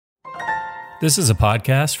This is a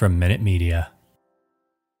podcast from Minute Media.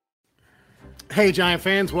 Hey, Giant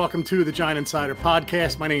fans. Welcome to the Giant Insider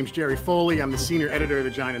Podcast. My name's Jerry Foley. I'm the senior editor of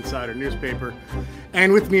the Giant Insider newspaper.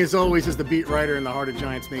 And with me, as always, is the beat writer in the heart of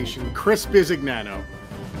Giants Nation, Chris Bisignano.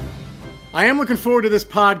 I am looking forward to this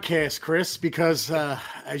podcast, Chris, because,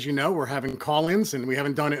 as you know, we're having call-ins, and we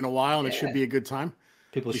haven't done it in a while, and it should be a good time.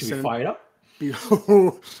 People should be fired up.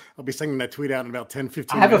 I'll be sending that tweet out in about 10,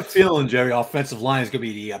 15 minutes. I have a feeling, Jerry, offensive line is going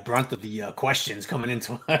to be the brunt of the questions coming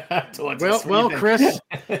into towards us. Well, Chris,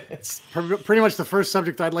 it's pretty much the first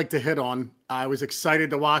subject I'd like to hit on. I was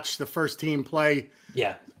excited to watch the first team play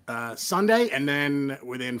Sunday, and then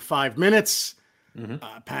within 5 minutes,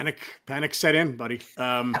 panic set in, buddy.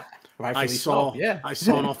 I saw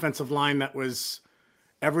an offensive line that was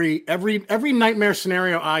every nightmare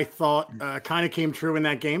scenario I thought kind of came true in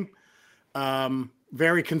that game.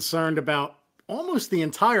 Very concerned about almost the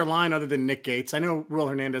entire line other than Nick Gates. I know Will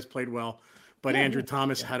Hernandez played well, but Andrew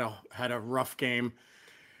Thomas had a rough game.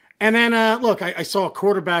 And then, look, I saw a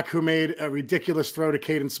quarterback who made a ridiculous throw to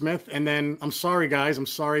Caden Smith. And then, I'm sorry, guys. I'm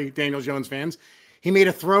sorry, Daniel Jones fans. He made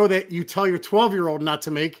a throw that you tell your 12-year-old not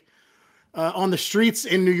to make on the streets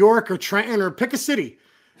in New York or Trenton or pick a city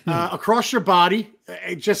across your body.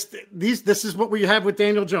 This is what we have with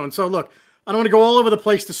Daniel Jones. So, look, I don't want to go all over the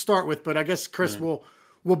place to start with, but I guess, Chris,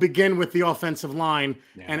 we'll begin with the offensive line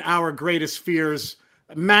and our greatest fears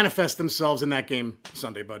manifest themselves in that game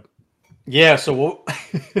Sunday, bud. Yeah, so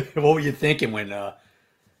what were you thinking when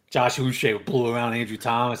Josh Uche blew around Andrew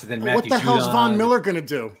Thomas and then Matthew What the hell is Judon? Von Miller going to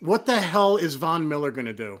do? What the hell is Von Miller going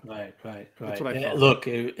to do? Right. That's what I thought. Look,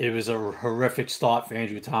 it was a horrific start for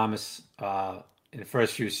Andrew Thomas in the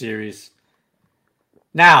first few series.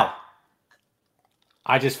 Now,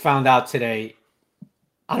 I just found out today,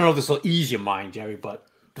 I don't know if this will ease your mind, Jerry, but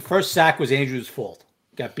the first sack was Andrew's fault.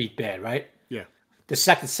 Got beat bad, right? Yeah. The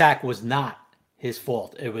second sack was not his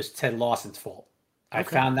fault. It was Ted Lawson's fault. I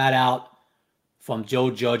found that out from Joe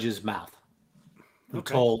Judge's mouth, who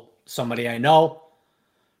told somebody I know,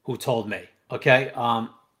 who told me. Okay?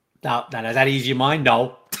 Now does that ease your mind?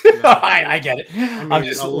 No. I get it. I'm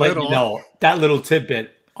just letting you know that little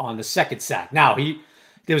tidbit on the second sack. Now,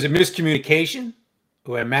 there was a miscommunication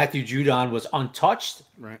where Matthew Judon was untouched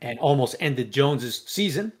and almost ended Jones's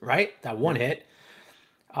season, right? That one hit.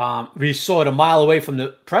 We saw it a mile away from the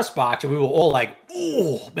press box, and we were all like,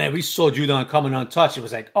 oh, man, we saw Judon coming untouched. It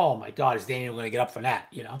was like, oh, my God, is Daniel going to get up for that,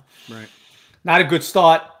 you know? Right. Not a good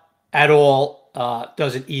start at all.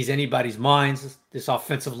 Doesn't ease anybody's minds. This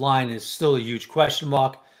offensive line is still a huge question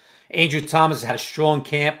mark. Andrew Thomas had a strong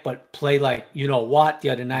camp, but played like you-know-what the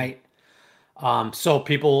other night. So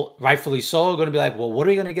people, rightfully so, are going to be like, well, what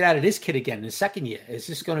are we going to get out of this kid again in the second year? Is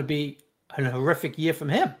this going to be a horrific year from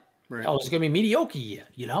him? Right. Oh, it's going to be a mediocre year,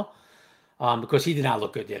 because he did not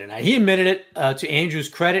look good the other night. He admitted it. To Andrew's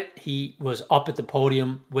credit, he was up at the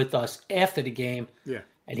podium with us after the game,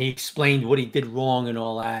 and he explained what he did wrong and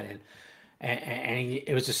all that.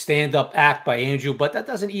 It was a stand-up act by Andrew, but that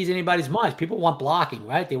doesn't ease anybody's minds. People want blocking,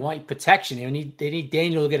 right? They want protection. They need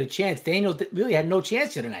Daniel to get a chance. Daniel really had no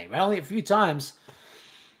chance here tonight, right? Only a few times.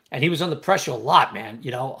 And he was under pressure a lot, man,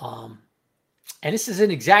 And this isn't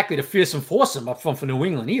exactly the fearsome foursome up front for New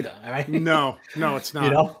England either, all right? No, it's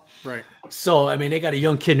not. Right. So, I mean, they got a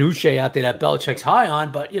young kid Uche out there that Belichick's high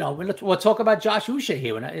on, but, we'll talk about Josh Uche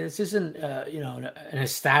here. This isn't, an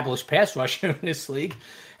established pass rusher in this league.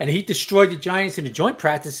 And he destroyed the Giants in the joint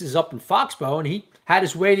practices up in Foxborough, and he had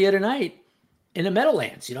his way the other night in the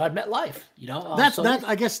Meadowlands, at MetLife.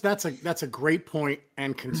 I guess that's a great point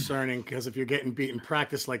and concerning, because if you're getting beat in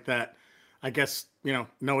practice like that, I guess,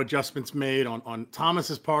 no adjustments made on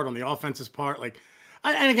Thomas's part, on the offense's part.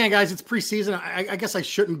 And again, guys, it's preseason. I guess I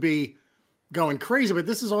shouldn't be going crazy, but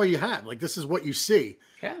this is all you have. This is what you see.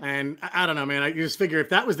 Yeah. And I don't know, man. I just figure if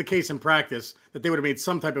that was the case in practice, that they would have made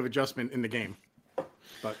some type of adjustment in the game.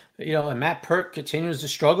 But and Matt Pert continues to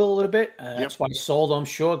struggle a little bit. That's why Soldo, I'm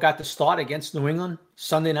sure, got the start against New England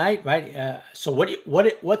Sunday night, right? So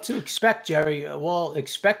what to expect, Jerry? Well,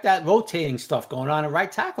 expect that rotating stuff going on at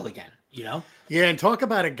right tackle again. Yeah, and talk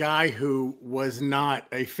about a guy who was not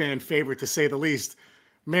a fan favorite, to say the least.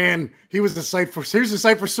 Man, here's a sight for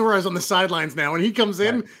sore eyes on the sidelines now. When he comes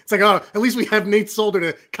in, It's like, oh, at least we have Nate Solder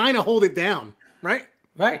to kind of hold it down, right?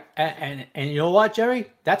 Right. And you know what,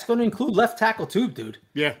 Jerry? That's going to include left tackle too, dude.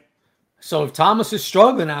 Yeah. So if Thomas is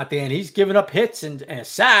struggling out there and he's giving up hits and a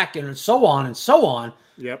sack and so on.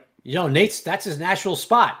 Yep. Nate's, that's his natural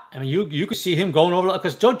spot. I mean, you could see him going over,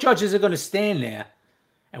 because Joe Judge isn't going to stand there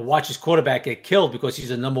and watch his quarterback get killed because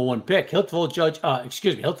he's a number one pick. He'll throw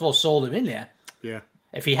Solder in there. Yeah.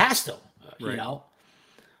 If he has to,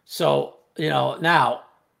 So, now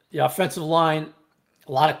the offensive line,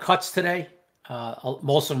 a lot of cuts today.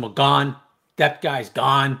 Most of them are gone. Depth guys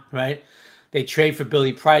gone, right? They trade for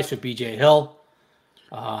Billy Price for B.J. Hill.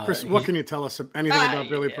 Chris, what can you tell us anything about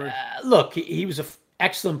Billy Price? Look, he was an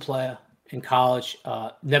excellent player in college.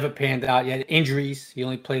 Never panned out. He had injuries. He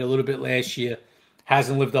only played a little bit last year.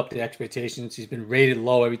 Hasn't lived up to expectations. He's been rated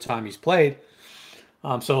low every time he's played.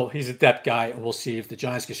 So he's a depth guy, and we'll see if the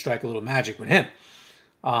Giants can strike a little magic with him.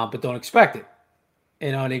 But don't expect it.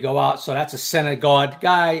 And they go out. So that's a center guard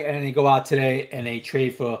guy. And they go out today and they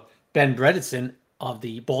trade for Ben Bredeson of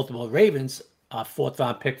the Baltimore Ravens, a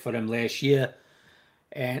fourth-round pick for them last year.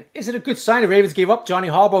 And is it a good sign the Ravens gave up? Johnny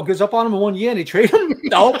Harbaugh gives up on him in 1 year and they trade him?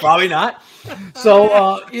 No, probably not.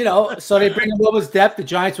 So, so they bring him over as depth. The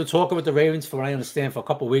Giants were talking with the Ravens, for what I understand, for a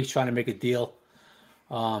couple of weeks trying to make a deal.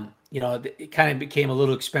 It kind of became a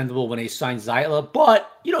little expendable when they signed Zeitler,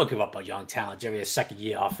 but you don't give up on young talent, Jerry, a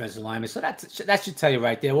second-year offensive lineman. So that should tell you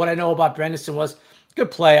right there. What I know about Bredeson was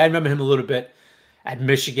good play. I remember him a little bit at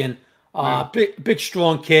Michigan. Big,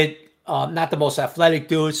 strong kid. Not the most athletic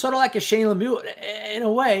dude. Sort of like a Shane Lemieux in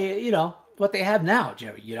a way, what they have now,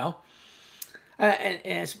 Jerry,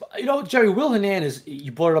 And Jerry, Will Hernandez,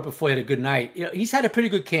 you brought it up before he had a good night. He's had a pretty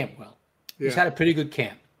good camp, Will. Yeah. He's had a pretty good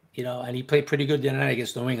camp, and he played pretty good the other night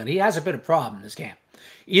against New England. He hasn't been a problem in this camp.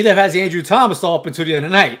 Either has Andrew Thomas all up until the other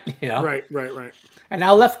night, Right. And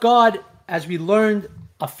now left guard, as we learned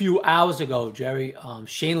a few hours ago, Jerry,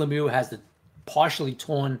 Shane Lemieux has the partially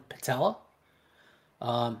torn patella.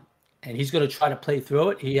 And he's going to try to play through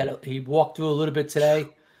it. He walked through a little bit today.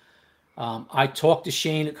 I talked to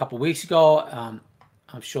Shane a couple of weeks ago.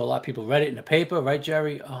 I'm sure a lot of people read it in the paper, right,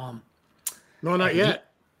 Jerry? No, not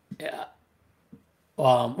yet. Yeah.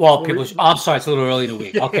 I'm sorry, it's a little early in the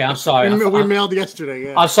week. Okay, I'm sorry. We mailed yesterday,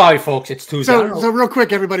 yeah. I'm sorry, folks. It's Tuesday. So real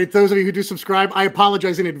quick, everybody, those of you who do subscribe, I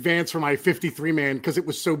apologize in advance for my 53-man because it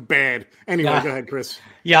was so bad. Anyway, go ahead, Chris.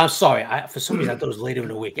 Yeah, I'm sorry. For some reason, I thought it was later in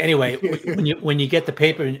the week. Anyway, when you get the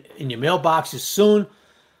paper in your mailboxes soon,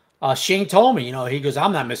 Shane told me, he goes,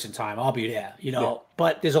 I'm not missing time. I'll be there,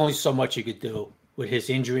 But there's only so much you could do with his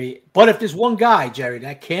injury. But if there's one guy, Jerry,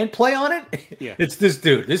 that can play on it, it's this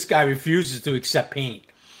dude. This guy refuses to accept pain.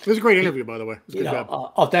 It was a great interview, by the way. Good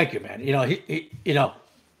job. Thank you, man.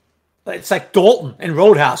 It's like Dalton in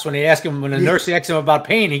Roadhouse when they ask him, when the nurse asks him about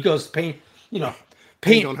pain, he goes, pain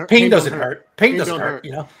doesn't hurt. Pain doesn't hurt.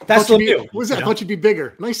 That's Lemieux. What was that? I thought you'd be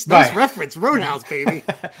bigger. Nice reference. Roadhouse, baby.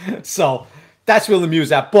 So that's where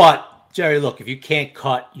Lemieux's at. But Jerry, look, if you can't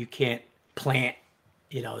cut, you can't plant.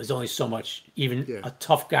 There's only so much even a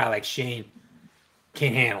tough guy like Shane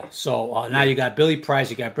can't handle. So now you got Billy Price,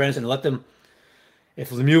 you got Bredeson. Let them. If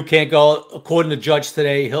Lemieux can't go, according to Judge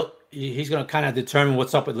today, he's going to kind of determine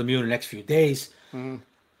what's up with Lemieux in the next few days. Mm-hmm.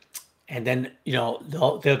 And then,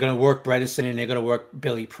 they're going to work Bredeson and they're going to work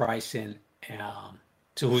Billy Price in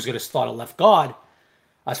to who's going to start a left guard.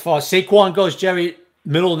 As far as Saquon goes, Jerry,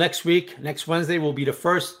 middle of next week, next Wednesday, will be the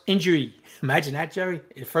first injury. Imagine that, Jerry.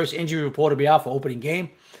 The first injury report will be out for opening game.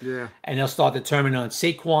 Yeah. And they'll start determining on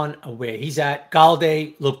Saquon where he's at.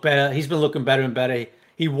 Galladay looked better. He's been looking better and better.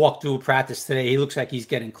 He walked through practice today. He looks like he's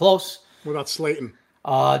getting close. What about Slayton?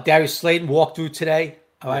 Darius Slayton walked through today.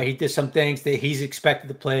 All right, he did some things that he's expected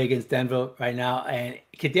to play against Denver right now. And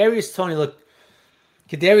Kadarius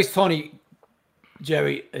Toney,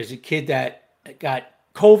 Jerry, is a kid that got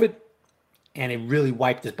COVID, and it really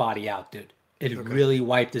wiped his body out, dude. It really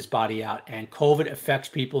wiped his body out. And COVID affects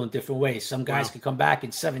people in different ways. Some guys can come back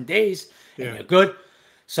in 7 days and they're good.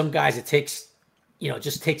 Some guys it takes,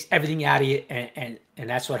 just takes everything out of you. And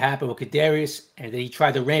that's what happened with Kadarius. And then he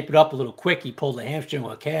tried to ramp it up a little quick. He pulled a hamstring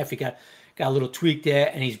or a calf. He got a little tweak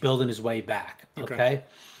there, and he's building his way back. Okay.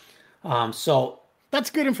 So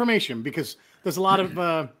that's good information because there's a lot of,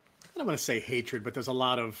 I don't want to say hatred, but there's a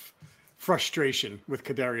lot of frustration with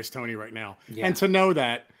Kadarius Toney right now. Yeah. And to know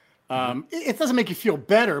that, it doesn't make you feel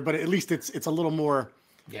better, but at least it's a little more.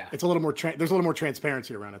 Yeah, it's a little more. There's a little more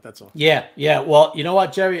transparency around it. That's all. Yeah. Well, you know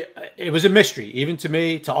what, Jerry? It was a mystery, even to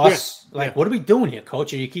me, to us. What are we doing here,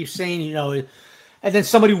 Coach? And you keep saying, and then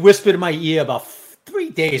somebody whispered in my ear about 3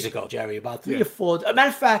 days ago, Jerry, about 3 or 4. As a matter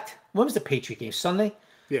of fact, when was the Patriot game? Sunday.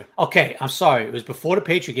 Yeah. Okay, I'm sorry. It was before the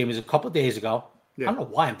Patriot game. It was a couple of days ago. Yeah. I don't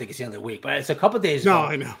know why I'm thinking it's the end of the week, but it's a couple of days ago. No,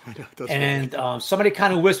 I know. And somebody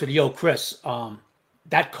kind of whispered, "Yo, Chris,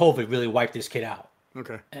 that COVID really wiped this kid out."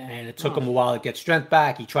 Okay. And it took him a while to get strength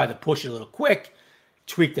back. He tried to push it a little quick,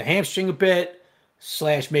 tweaked the hamstring a bit, /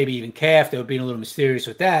 maybe even calf. They were being a little mysterious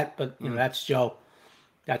with that, but that's Joe.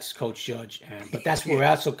 That's Coach Judge. But that's where we're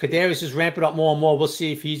at. So Kadarius is ramping up more and more. We'll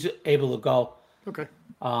see if he's able to go. Okay.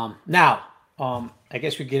 Now, I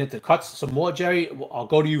guess we get into cuts some more, Jerry. I'll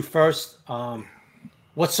go to you first.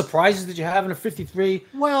 What surprises did you have in a 53?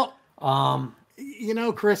 Well,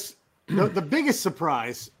 Chris, the biggest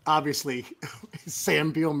surprise, obviously, is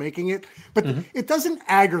Sam Beal making it, but it doesn't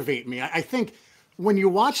aggravate me. I think when you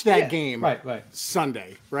watch that game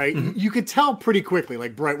Sunday, right, you could tell pretty quickly,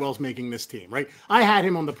 like, Brightwell's making this team, right? I had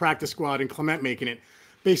him on the practice squad and Clement making it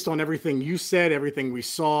based on everything you said, everything we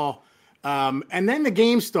saw. And then the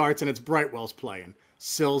game starts and it's Brightwell's playing.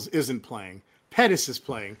 Sills isn't playing. Pettis is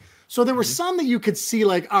playing. So there were some that you could see,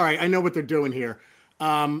 like, all right, I know what they're doing here.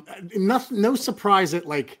 No surprise at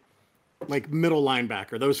like middle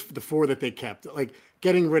linebacker. The four that they kept, like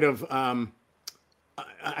getting rid of.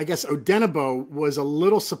 I guess Odenigbo was a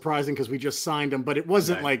little surprising because we just signed him, but it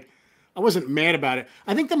wasn't like I wasn't mad about it.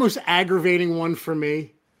 I think the most aggravating one for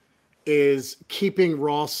me is keeping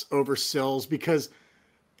Ross over Sills because,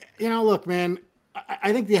 look, man,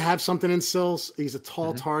 I think they have something in Sills. He's a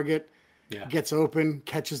tall target. Yeah. Gets open,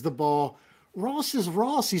 catches the ball. Ross is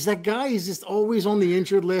Ross. He's that guy. He's just always on the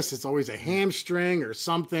injured list. It's always a hamstring or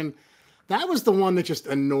something. That was the one that just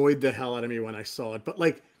annoyed the hell out of me when I saw it. But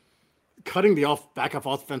like cutting the backup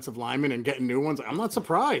offensive lineman and getting new ones, I'm not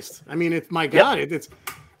surprised. I mean, it's my God. It's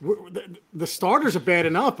the starters are bad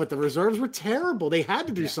enough, but the reserves were terrible. They had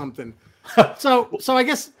to do something. So I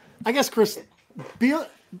guess Chris Beal.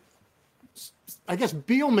 I guess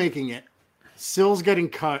Beal making it. Sills getting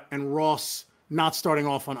cut and Ross not starting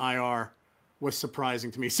off on IR was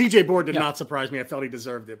surprising to me. CJ Board did not surprise me. I felt he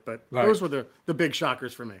deserved it, but those were the big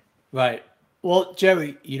shockers for me. Right. Well,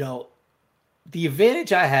 Jerry, the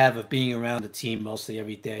advantage I have of being around the team mostly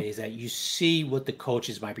every day is that you see what the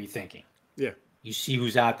coaches might be thinking. Yeah. You see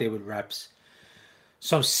who's out there with reps.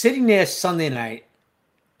 So I'm sitting there Sunday night,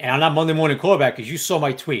 and I'm not Monday morning quarterback because you saw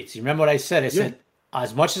my tweets. You remember what I said? I said,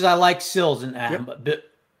 as much as I like Sills and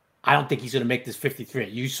I don't think he's going to make this 53.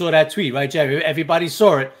 You saw that tweet, right, Jerry? Everybody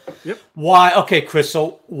saw it. Yep. Why? Okay, Chris,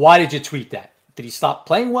 so why did you tweet that? Did he stop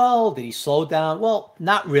playing well? Did he slow down? Well,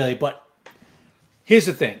 not really, but here's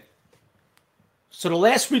the thing. So the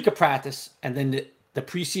last week of practice and then the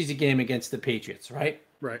preseason game against the Patriots, right?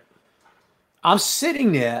 Right. I'm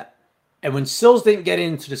sitting there, and when Sills didn't get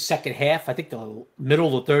into the second half, I think the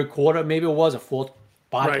middle of the third quarter, maybe it was a fourth,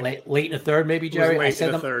 late in the third, maybe, Jerry.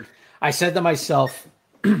 I said to myself,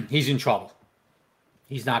 he's in trouble.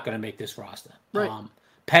 He's not going to make this roster. Right.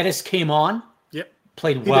 Pettis came on. Yep.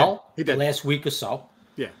 Played well He did. the last week or so.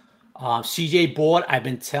 Yeah. CJ Board, I've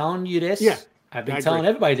been telling you this. Yeah. I've been telling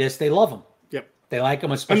everybody this. They love him. Yep. They like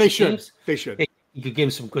him on special and they teams. should. They should. You could give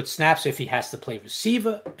him some good snaps if he has to play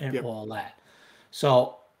receiver and all that.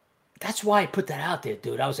 So that's why I put that out there,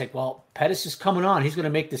 dude. I was like, well, Pettis is coming on. He's going to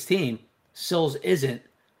make this team. Sills isn't.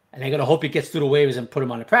 And they're going to hope he gets through the waivers and put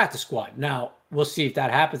him on the practice squad. Now, we'll see if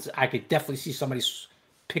that happens. I could definitely see somebody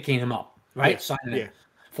picking him up, right? Signing him.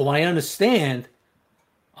 From what I understand,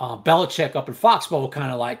 Belichick up in Foxborough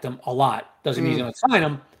kind of liked him a lot. Doesn't mean he's going to sign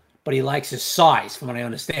him, but he likes his size, from what I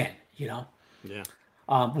understand, Yeah.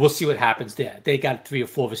 We'll see what happens there. They got 3 or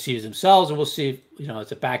 4 receivers themselves, and we'll see if,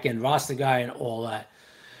 it's a back-end roster guy and all that.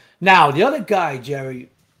 Now, the other guy, Jerry,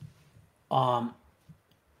 I'm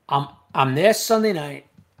there Sunday night,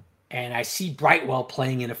 and I see Brightwell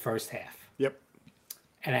playing in the first half. Yep.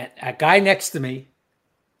 And a guy next to me,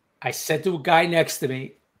 I said to a guy next to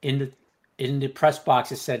me in the press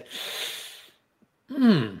box, I said,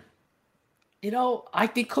 I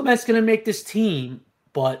think Clement's going to make this team,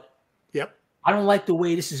 but I don't like the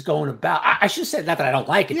way this is going about. I should have said, not that I don't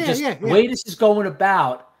like it, the way this is going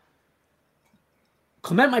about,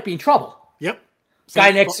 Clement might be in trouble. Yep.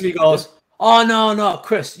 Guy next to me goes, oh, no,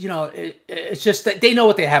 Chris, it's just that they know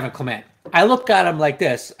what they have in Clement. I look at him like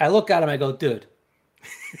this. I go, dude,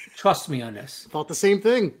 trust me on this. Thought the same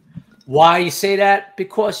thing. Why you say that?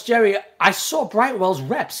 Because, Jerry, I saw Brightwell's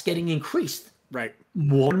reps getting increased. Right.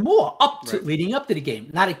 More and more leading up to the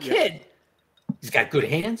game. Not a kid. Yeah. He's got good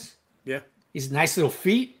hands. Yeah. He's nice little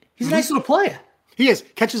feet. He's a nice little player. He is.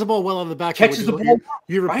 Catches the ball well out of the back. Catches the ball.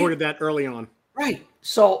 You reported that early on. Right.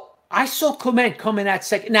 So I saw Clement come in that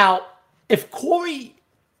second. Now, if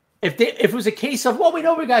it was a case of, well, we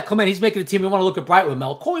know we got Clement, he's making the team, we want to look at Brightwell,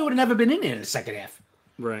 Mel, Corey would have never been in there in the second half.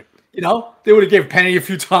 Right. They would have given Penny a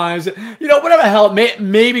few times. Whatever the hell,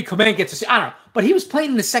 maybe Clement gets to see. I don't know. But he was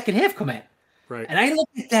playing in the second half, Clement. Right. And I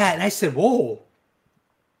looked at that and I said, whoa,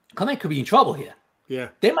 Clement could be in trouble here. Yeah.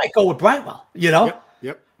 They might go with Brightwell, Yep.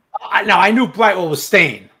 Now, I knew Brightwell was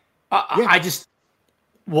staying. I just...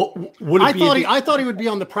 I thought he would be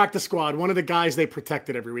on the practice squad, one of the guys they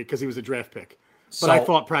protected every week because he was a draft pick. But I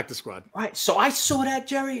thought practice squad. Right. So I saw that,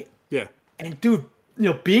 Jerry. Yeah. And, dude,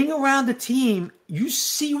 being around the team, you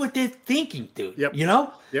see what they're thinking, dude. Yep.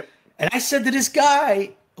 Yep. And I said to this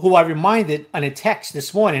guy who I reminded on a text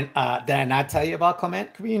this morning, did I not tell you about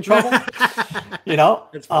Clement could be in trouble? You know?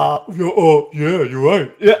 Yeah, you're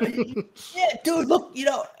right. Yeah. Yeah, dude, look,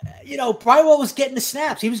 Brywell was getting the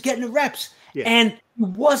snaps. He was getting the reps. Yeah. And he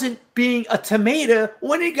wasn't being a tomato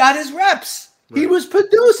when he got his reps. Right. He was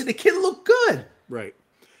producing. The kid looked good. Right.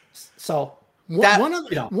 So one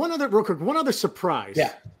other surprise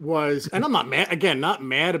was, and I'm not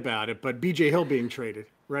mad about it, but BJ Hill being traded,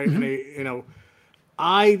 right? Mm-hmm. And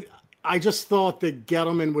I just thought that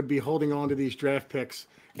Gettleman would be holding on to these draft picks,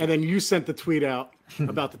 and then you sent the tweet out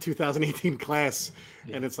about the 2018 class,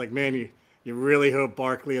 and it's like, man, you really hope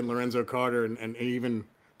Barkley and Lorenzo Carter and even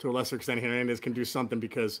to a lesser extent Hernandez can do something,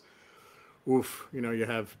 because oof, you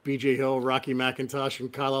have BJ Hill, Rocky McIntosh,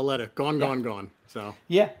 and Kyle Aletta gone. So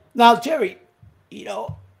now Jerry, and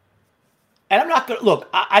I'm not gonna look.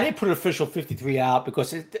 I didn't put an official 53 out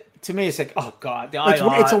because to me it's like, oh god,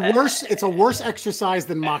 it's a worse exercise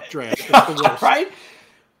than mock draft. It's the worst. Right?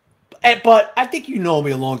 But I think you know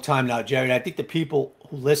me a long time now, Jerry. I think the people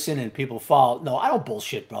who listen and people follow, no, I don't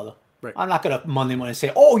bullshit, brother. Right. I'm not gonna Monday morning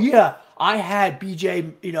say, oh yeah, I had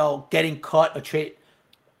BJ, getting cut a trade.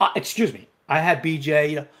 Excuse me, I had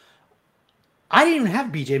BJ. I didn't even have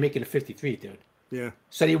BJ making a 53, dude. Yeah.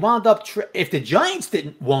 So they wound up if the Giants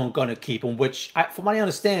weren't going to keep him, which from what I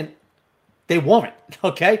understand, they weren't.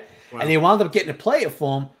 Okay. Wow. And they wound up getting a player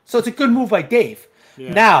for him. So it's a good move by Dave.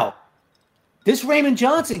 Yeah. Now, this Raymond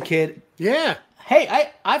Johnson kid. Yeah.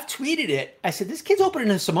 Hey, I've tweeted it. I said this kid's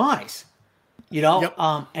opening some eyes. Yep.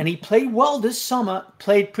 And he played well this summer.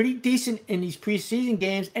 Played pretty decent in these preseason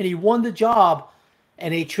games, and he won the job.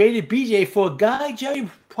 And they traded BJ for a guy, Jerry,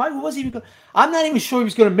 probably wasn't even. I'm not even sure he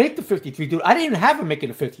was going to make the 53, dude. I didn't even have him making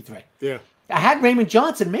the 53. Yeah. I had Raymond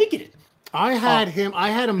Johnson making it. I had him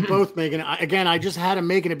both making it. Again, I just had him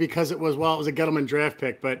making it because it was a Gettleman draft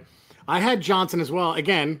pick. But I had Johnson as well.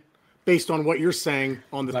 Again, based on what you're saying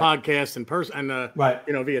on the podcast in person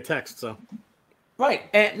and via text. So. Right.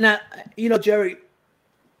 And now, Jerry,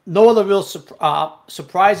 no other real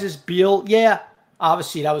surprises. Beal,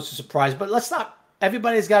 obviously that was a surprise. But let's not.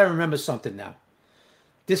 Everybody's got to remember something now.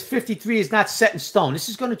 This 53 is not set in stone. This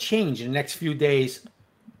is going to change in the next few days.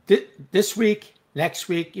 This week, next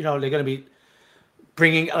week, they're going to be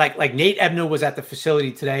bringing, like Nate Ebner was at the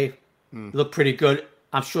facility today. Looked pretty good.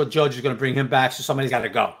 I'm sure Judge is going to bring him back, so somebody's got to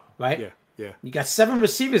go, right? Yeah. You got 7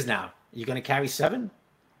 receivers now. Are you going to carry 7?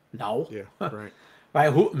 No. Yeah, right.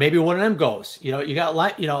 Right? Maybe one of them goes. You got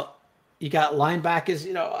linebackers.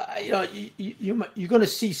 You're going to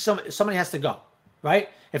see somebody has to go. Right?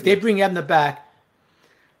 If they bring Ebner back.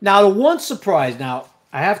 Now, the one surprise, I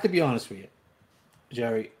have to be honest with you,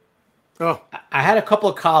 Jerry. Oh. I had a couple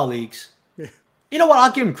of colleagues. Yeah. You know what?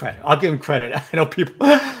 I'll give him credit. I know people.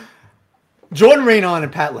 Jordan Raanan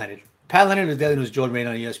and Pat Leonard. Pat Leonard and Daily News, Jordan Raanan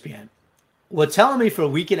on ESPN, were telling me for a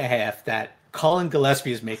week and a half that Colin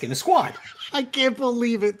Gillespie is making the squad. I can't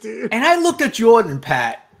believe it, dude. And I looked at Jordan and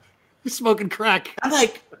Pat. He's smoking crack. I'm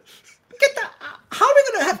like, how are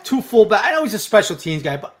they going to have 2 fullbacks? I know he's a special teams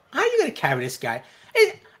guy, but how are you going to carry this guy?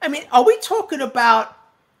 I mean, are we talking about,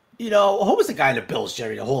 who was the guy in the Bills,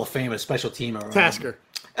 Jerry, the Hall of Famer, special teamer? Tasker.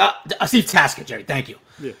 Steve Tasker, Jerry. Thank you.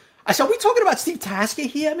 Yeah. I said, are we talking about Steve Tasker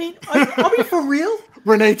here? I mean, are we for real?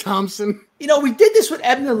 Renee Thompson. We did this with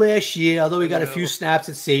Ebner last year, although he got a few snaps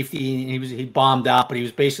at safety, and he bombed out, but he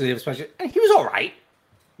was basically a special. And he was all right.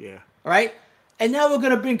 Yeah. All right? And now we're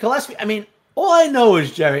going to bring Gillespie. I mean, all I know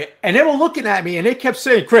is, Jerry, and they were looking at me, and they kept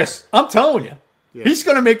saying, Chris, I'm telling you, he's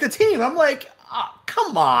going to make the team. I'm like, oh,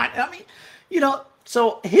 come on. I mean,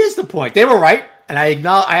 so here's the point. They were right, and I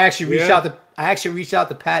actually reached out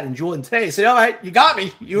to Pat and Jordan today and said, all right, you got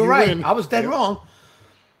me. You were right. Win. I was dead wrong.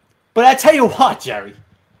 But I tell you what, Jerry,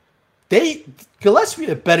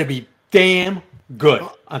 Gillespie better be damn good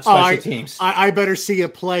on special teams. I better see a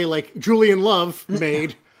play like Julian Love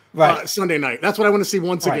made Sunday night. That's what I want to see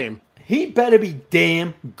once a game. He better be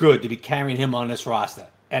damn good to be carrying him on this roster.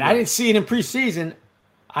 And I didn't see it in preseason.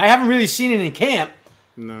 I haven't really seen it in camp.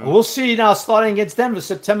 No. We'll see now starting against Denver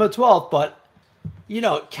September 12th. But,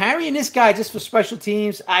 carrying this guy just for special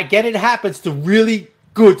teams, I get it happens to really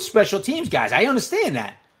good special teams guys. I understand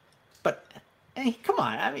that. But, hey, come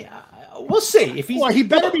on. I mean, we'll see. If he's he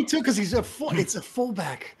better be too, because it's a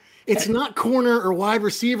fullback. It's not corner or wide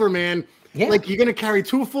receiver, man. Yeah. Like, you're going to carry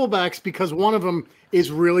 2 fullbacks because one of them is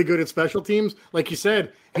really good at special teams. Like you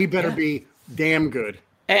said, he better be damn good.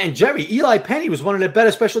 And Jerry, Eli Penny was one of the better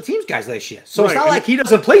special teams guys last year. So it's not like he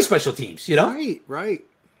doesn't play special teams, Right.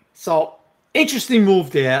 So interesting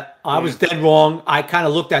move there. I was dead wrong. I kind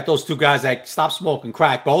of looked at those 2 guys like, stop smoking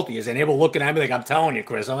crack, both of you. And they were looking at me like, I'm telling you,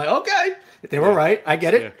 Chris. I'm like, okay. They were right. I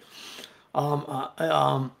get it.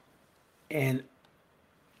 And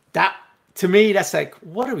that, to me, that's like,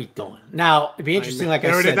 what are we doing? Now, it'd be interesting, like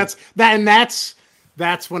I said.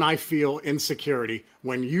 That's when I feel insecurity.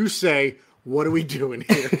 When you say, what are we doing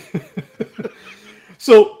here?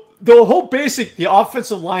 So the whole the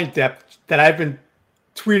offensive line depth that I've been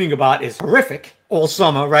tweeting about is horrific all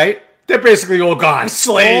summer, right? They're basically all gone.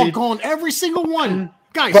 Slade. All gone. Every single one.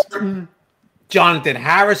 Guys. Burton, Jonathan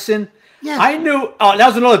Harrison. Yeah. I knew. Oh, that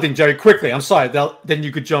was another thing, Jerry. Quickly. I'm sorry. Then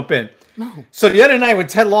you could jump in. No. So the other night when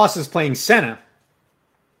Ted Lawson's playing center,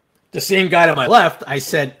 the same guy to my left, I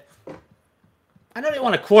said, I know they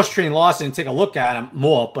want to cross-train Lawson and take a look at him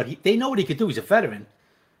more, but they know what he could do. He's a veteran.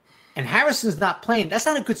 And Harrison's not playing. That's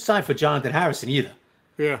not a good sign for Jonathan Harrison either.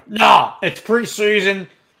 Yeah. No, it's preseason.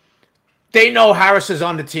 They know Harrison's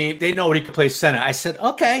on the team. They know what he can play center. I said,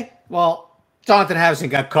 okay, well, Jonathan Harrison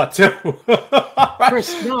got cut too. Right?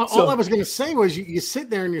 Chris, no, all I was going to say was you sit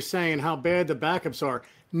there and you're saying how bad the backups are.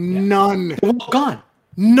 None. Gone.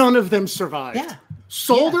 None of them survived. Yeah.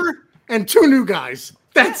 Solder and 2 new guys.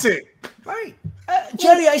 That's it. Right.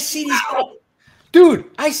 Jerry, I see these guys. Dude,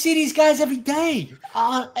 I see these guys every day.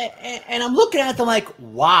 And I'm looking at them like,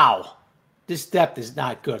 wow, this depth is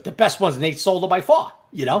not good. The best one's Nate Solder by far,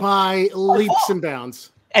 By leaps and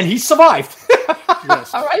bounds. And he survived.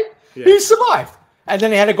 Yes. All right? Yeah. He survived. And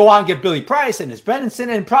then they had to go out and get Billy Price and his Benson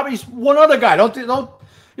and probably one other guy. They're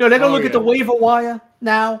going to look at the waiver wire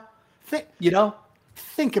now.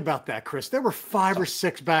 Think about that, Chris. There were 5 or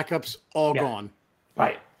 6 backups all gone.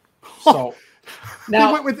 Right. So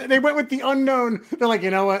now they went with the unknown. They're like,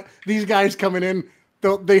 you know what? These guys coming in,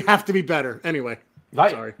 they have to be better. Anyway.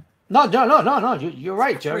 Right. Sorry. No. You're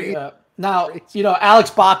right, Jerry. Now,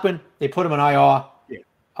 Alex Bachman, they put him in IR. Yeah.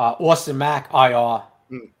 Austin Mack, IR.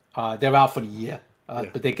 They're out for the year.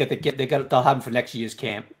 But they'll have him for next year's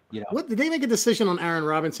camp. What did they make a decision on Aaron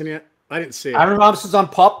Robinson yet? I didn't see it. Aaron Robinson's on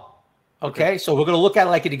PUP. Okay, so we're going to look at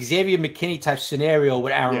like an Xavier McKinney type scenario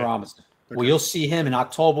with Aaron Robinson. Okay. Well, you'll see him in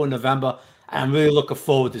October and November. And I'm really looking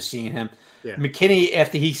forward to seeing him. Yeah. McKinney,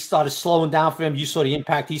 after he started slowing down for him, you saw the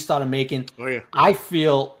impact he started making. Oh, yeah. I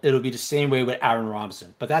feel it'll be the same way with Aaron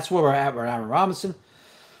Robinson. But that's where we're at with Aaron Robinson.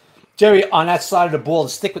 Jerry, on that side of the ball, to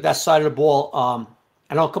stick with that side of the ball,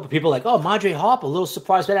 I know a couple of people are like, Mondre Harper, a little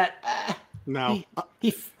surprised by that. No.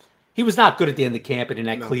 He was not good at the end of camp and in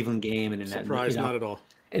that Cleveland game and in that not at all.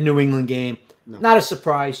 In New England game. No. Not a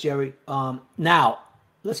surprise, Jerry. Now,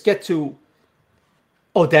 let's get to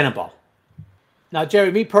Odenigbo. Now,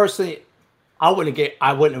 Jerry, me personally, I wouldn't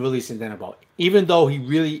have released Odenigbo, even though he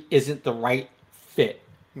really isn't the right fit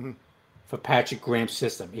for Patrick Graham's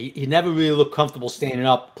system. He never really looked comfortable standing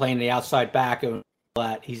up, playing the outside back and all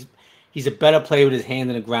that. He's a better player with his hand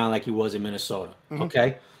in the ground like he was in Minnesota.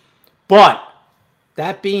 Okay? But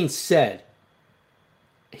that being said,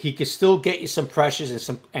 he could still get you some pressures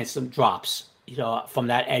and some drops, from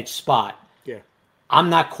that edge spot. Yeah. I'm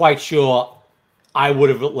not quite sure I would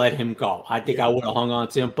have let him go. I think I would have hung on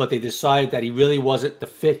to him, but they decided that he really wasn't the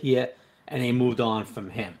fit here, and they moved on from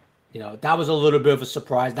him. That was a little bit of a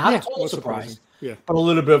surprise. Not a total surprise, but a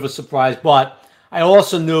little bit of a surprise. But I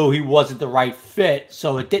also knew he wasn't the right fit,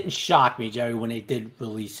 so it didn't shock me, Jerry, when they did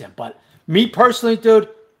release him. But me personally, dude,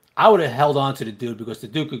 I would have held on to the dude because the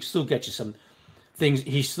dude could still get you some things.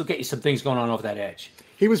 He still get you some things going on off that edge.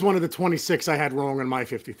 He was one of the 26 I had wrong on my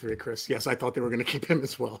 53, Chris. Yes, I thought they were going to keep him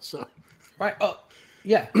as well. So, right?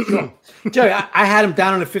 Yeah, sure. Jerry, I had him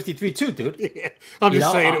down on the 53 too, dude. Yeah. I'm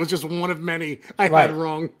just saying it was just one of many I had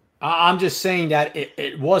wrong. I'm just saying that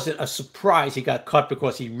it wasn't a surprise he got cut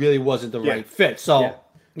because he really wasn't the right fit. So,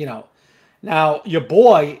 now your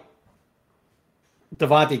boy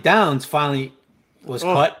Devontae Downs finally was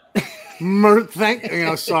cut.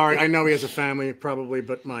 Sorry, I know he has a family probably,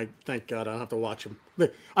 but thank God I don't have to watch him.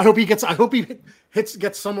 I hope he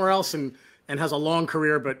gets somewhere else and has a long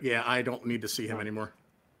career. But I don't need to see him anymore.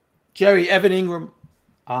 Jerry, Evan Ingram.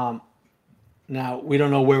 Now we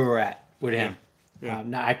don't know where we're at with him. Yeah.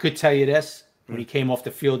 Now I could tell you this: when he came off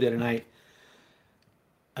the field the other night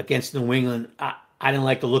against New England, I didn't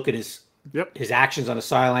like the look at his actions on the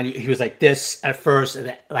sideline. He was like this at first,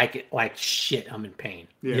 and like shit, I'm in pain.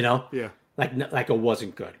 Like it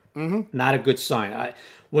wasn't good. Not a good sign.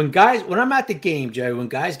 When I'm at the game, Jerry, when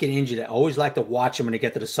guys get injured, I always like to watch them when they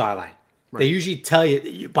get to the sideline. Right. They usually tell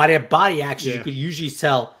you by their body actions. You could usually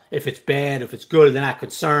tell if it's bad, if it's good. They're not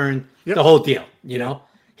concerned. The whole deal.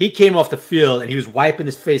 He came off the field and he was wiping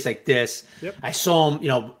his face like this. I saw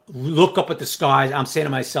him, look up at the skies. I'm saying to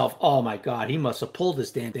myself, "Oh my God, he must have pulled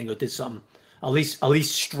this damn thing or did something. At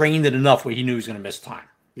least strained it enough where he knew he was going to miss time."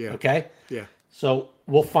 Yeah. Okay. Yeah. So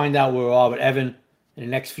we'll find out where we are with Evan in the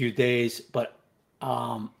next few days. But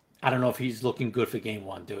I don't know if he's looking good for game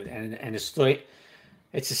one, dude. And the story,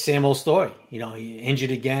 it's the same old story. He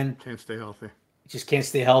injured again. Can't stay healthy. Just can't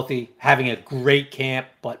stay healthy. Having a great camp,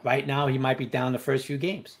 but right now he might be down the first few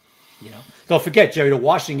games. Don't forget, Jerry, the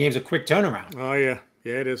Washington game's a quick turnaround. Oh yeah,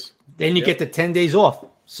 it is. Then you get the 10 days off.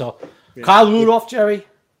 So Kyle Rudolph, Jerry,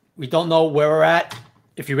 we don't know where we're at.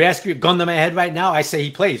 If you ask me, gun to my head right now, I say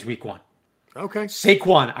he plays week one. Okay.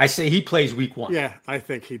 Saquon, I say he plays week one. Yeah, I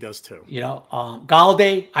think he does too.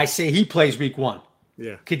 Galladay, I say he plays week one.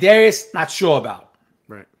 Yeah. Kadarius, not sure about.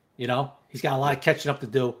 Right. He's got a lot of catching up to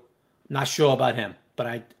do. Not sure about him.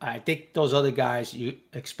 But I think those other guys, you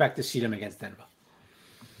expect to see them against Denver.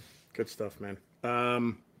 Good stuff, man.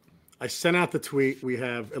 I sent out the tweet.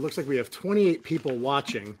 It looks like we have 28 people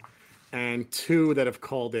watching and 2 that have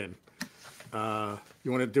called in.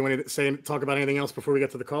 You want to talk about anything else before we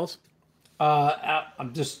get to the calls?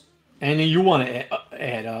 I'm just anything you want to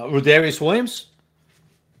add. Rodarius Williams?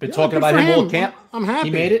 Been talking about him all camp. I'm happy.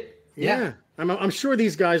 He made it? Yeah. I'm sure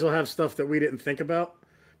these guys will have stuff that we didn't think about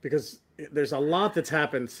because there's a lot that's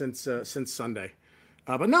happened since Sunday.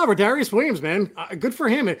 But no, Rodarius Williams, man, good for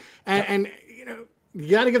him. And you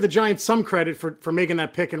got to give the Giants some credit for making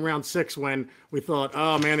that pick in round 6 when we thought,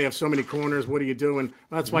 oh man, they have so many corners. What are you doing?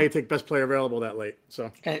 That's why you take best player available that late.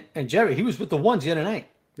 So and Jerry, he was with the ones the other night.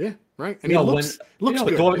 Yeah, right. And he looks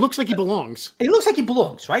good. Looks like he belongs. He looks like he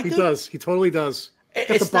belongs, right? He does. He totally does.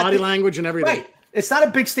 Got the body language and everything. Right. It's not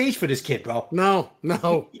a big stage for this kid, bro. No.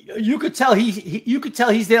 You could tell you could tell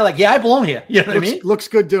he's there like, yeah, I belong here. You know what I mean? Looks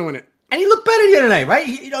good doing it. And he looked better the other night, right?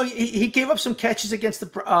 He gave up some catches against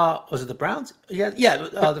the was it the Browns?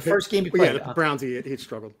 The first game he played. Yeah, the Browns he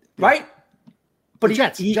struggled. Right? But the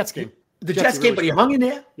Jets game. The Jets game, but he hung in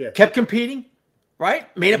there, kept competing,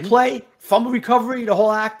 right? Made a play, fumble recovery, the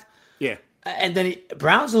whole act. Yeah. And then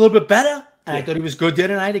Browns a little bit better, and I thought he was good the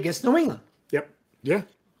other night against New England. Yep. Yeah.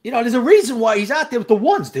 There's a reason why he's out there with the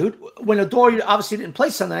ones, dude. When Adoree obviously didn't play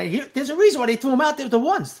Sunday night, there's a reason why they threw him out there with the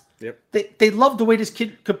ones. Yep. They love the way this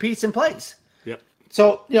kid competes and plays. Yep.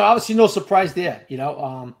 So, obviously no surprise there.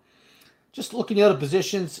 Just looking at the other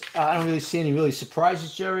positions, I don't really see any really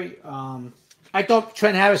surprises, Jerry. I thought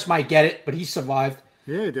Trent Harris might get it, but he survived.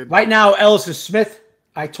 Yeah, he did. Right now, Ellison Smith.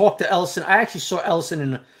 I talked to Ellison. I actually saw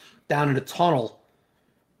Ellison down in the tunnel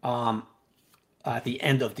at the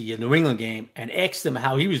end of the New England game and asked him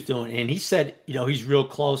how he was doing. And he said, he's real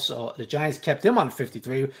close. So the Giants kept him on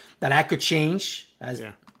 53. That could change as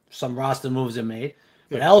some roster moves are made.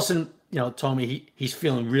 But Ellison, told me he's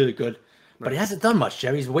feeling really good. But he hasn't done much,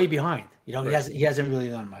 Jerry. He's way behind. He hasn't really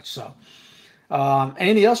done much. So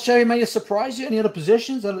anything else, Jerry, may have surprised you? Any other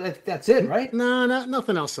positions? I think that's it, right? No,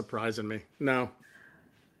 nothing else surprising me. No,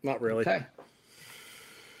 not really. Okay.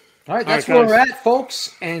 All right, that's where we're at,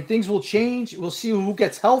 folks, and things will change. We'll see who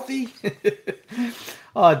gets healthy.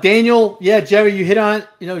 Daniel, Jerry, you hit on it.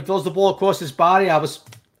 He throws the ball across his body.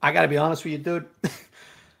 I got to be honest with you, dude.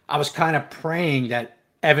 I was kind of praying that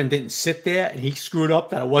Evan didn't sit there and he screwed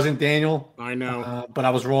up, that it wasn't Daniel. I know. But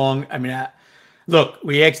I was wrong. I mean, look,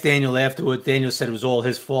 we asked Daniel afterward. Daniel said it was all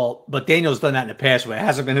his fault, but Daniel's done that in the past where it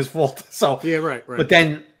hasn't been his fault. So yeah, right. But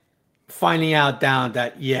then finding out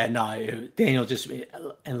that Daniel just,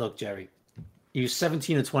 and look, Jerry, he was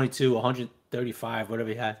 17 and 22, 135, whatever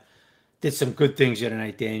he had. Did some good things the other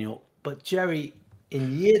night, Daniel. But Jerry,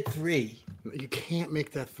 in year 3, you can't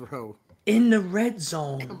make that throw in the red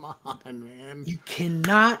zone. Come on, man. You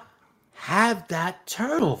cannot have that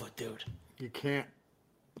turnover, dude. You can't.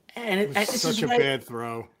 And it's such a bad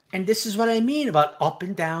throw. And this is what I mean about up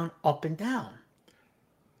and down, up and down.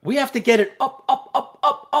 We have to get it up, up, up,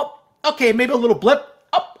 up, up. Okay, maybe a little blip.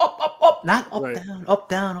 Up, up, up, up. Not up, down, up,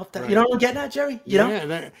 down, up, down. Right. You know what I'm getting at, Jerry?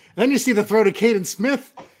 Then you see the throw to Caden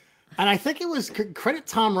Smith. And I think it was credit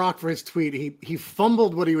Tom Rock for his tweet. He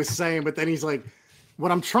fumbled what he was saying, but then he's like,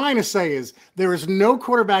 what I'm trying to say is there is no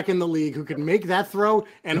quarterback in the league who can make that throw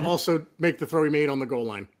and also make the throw he made on the goal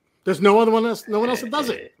line. There's no one else that does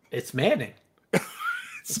it. It's Manning.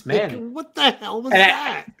 It's Manning. Like, what the hell was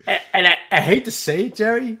that? I hate to say it,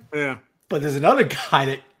 Jerry. Yeah. But there's another guy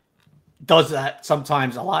that does that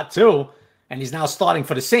sometimes a lot too, and he's now starting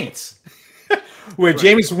for the Saints, where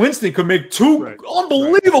Jameis Winston could make 2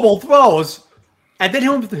 unbelievable throws, and then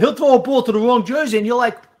he'll throw a ball to the wrong jersey, and you're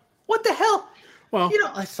like, what the hell? Well,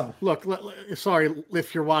 look, sorry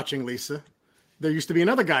if you're watching, Lisa. There used to be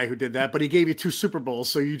another guy who did that, but he gave you 2 Super Bowls,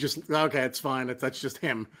 so you just, okay, it's fine. That's just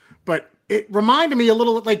him. But it reminded me a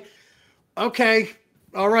little like, okay,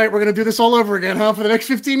 all right, we're going to do this all over again, huh, for the next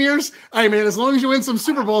 15 years? I mean, as long as you win some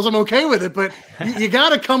Super Bowls, I'm okay with it, but you got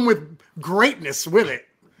to come with greatness with it.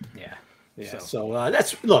 Yeah. So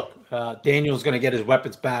that's, look, Daniel's going to get his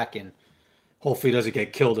weapons back, and Hopefully he doesn't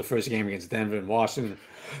get killed the first game against Denver and Washington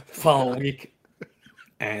the following week.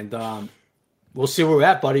 And we'll see where we're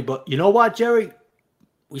at, buddy. But you know what, Jerry?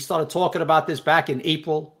 We started talking about this back in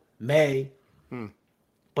April, May.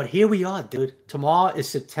 But here we are, dude. Tomorrow is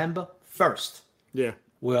September 1st. Yeah.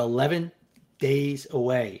 We're 11 days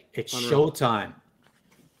away. It's showtime.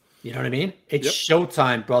 You know what I mean? It's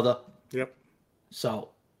showtime, brother. Yep. So.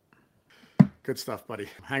 Good stuff, buddy.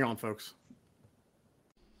 Hang on, folks.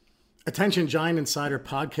 Attention, Giant Insider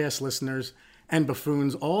podcast listeners and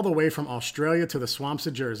buffoons all the way from Australia to the swamps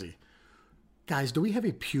of Jersey. Guys, do we have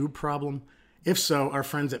a pube problem? If so, our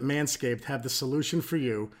friends at Manscaped have the solution for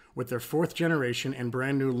you with their 4th generation and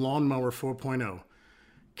brand new Lawnmower 4.0.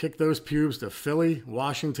 Kick those pubes to Philly,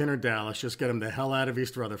 Washington, or Dallas. Just get them the hell out of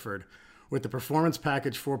East Rutherford with the Performance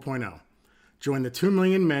Package 4.0. Join the 2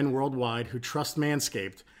 million men worldwide who trust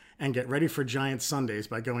Manscaped and get ready for Giant Sundays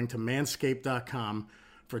by going to manscaped.com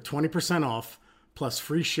for 20% off plus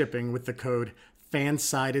free shipping with the code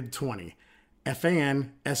FANSIDED20.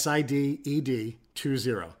 FANSIDED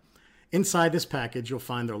 20. Inside this package, you'll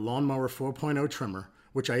find their Lawnmower 4.0 trimmer,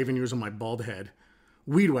 which I even use on my bald head,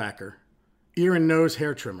 Weed Whacker, ear and nose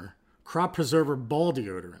hair trimmer, Crop Preserver ball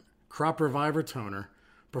deodorant, Crop Reviver toner,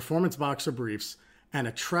 Performance Boxer briefs, and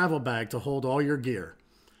a travel bag to hold all your gear.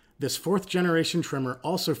 This 4th generation trimmer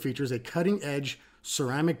also features a cutting-edge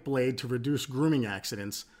ceramic blade to reduce grooming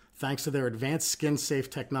accidents thanks to their advanced skin-safe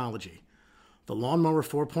technology. The Lawnmower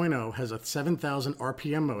 4.0 has a 7,000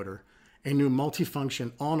 RPM motor, a new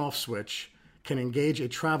multifunction on-off switch, can engage a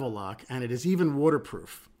travel lock, and it is even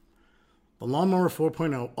waterproof. The Lawnmower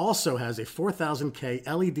 4.0 also has a 4000K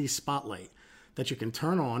LED spotlight that you can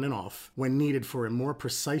turn on and off when needed for a more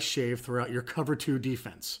precise shave throughout your cover 2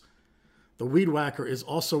 defense. The Weed Whacker is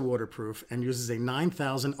also waterproof and uses a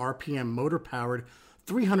 9,000 RPM motor-powered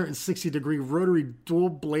 360-degree rotary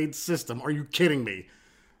dual-blade system. Are you kidding me?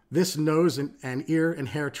 This nose and ear and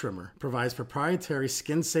hair trimmer provides proprietary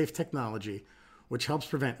skin-safe technology which helps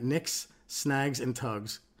prevent nicks, snags, and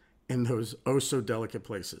tugs in those oh-so-delicate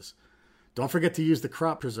places. Don't forget to use the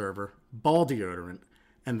Crop Preserver, ball deodorant,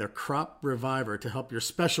 and their Crop Reviver to help your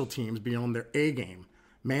special teams be on their A-game.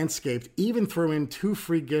 Manscaped even threw in 2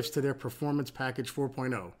 free gifts to their Performance Package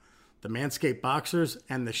 4.0, the Manscaped Boxers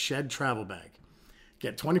and the Shed Travel Bag.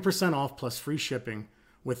 Get 20% off plus free shipping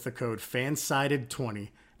with the code FANSIDED20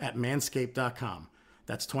 at manscaped.com.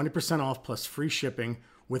 That's 20% off plus free shipping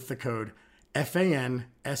with the code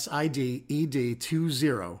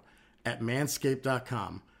FANSIDED20 at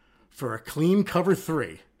manscaped.com. For a clean cover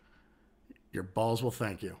 3, your balls will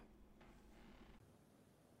thank you.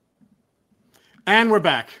 And we're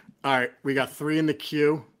back. All right, we got 3 in the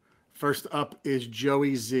queue. First up is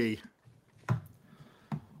Joey Z.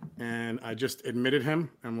 And I just admitted him,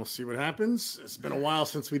 and we'll see what happens. It's been a while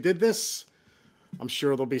since we did this. I'm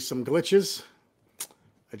sure there'll be some glitches.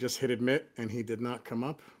 I just hit admit, and he did not come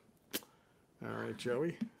up. All right,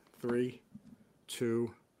 Joey. 3,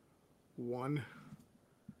 2, 1.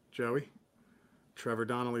 Joey. Trevor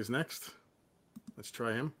Donnelly's next. Let's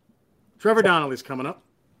try him. Trevor Donnelly's coming up.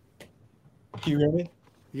 Can you hear me?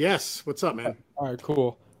 Yes. What's up, man? All right,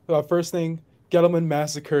 cool. First thing, Gettleman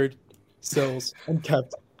massacred Sills and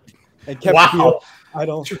kept Wow. I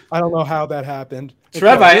don't know how that happened.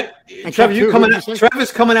 Trevor,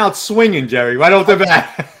 Trevor's coming out swinging, Jerry, right off the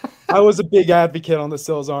bat. I was a big advocate on the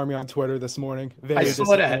Sills Army on Twitter this morning. I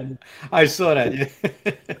saw that.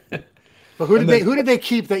 But who did they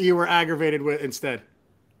keep that you were aggravated with instead?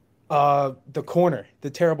 The corner, the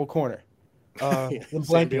terrible corner. I'm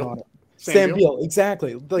blanking on it. Sam Beal,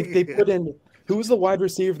 exactly. Like they put in, who was the wide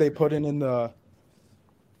receiver they put in the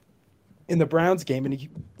Browns game, and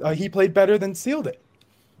he played better than Seal did.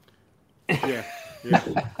 Yeah.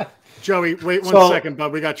 Joey, wait one second,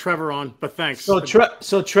 bud. We got Trevor on, but thanks.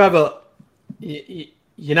 So Trevor,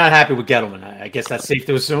 you're not happy with Gettleman. I guess that's safe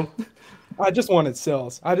to assume. I just wanted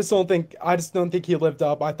Sills. I just don't think he lived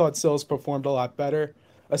up. I thought Sills performed a lot better,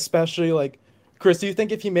 especially like Chris. Do you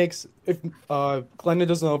think if Glennon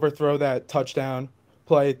doesn't overthrow that touchdown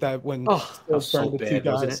play that when Sills burned the 2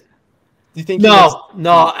 guys? Wasn't it? Do you think?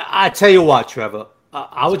 No. I tell you what, Trevor.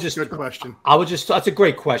 Good question. That's a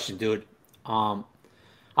great question, dude.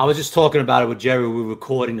 I was just talking about it with Jerry. We were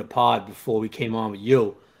recording the pod before we came on with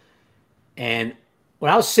you, and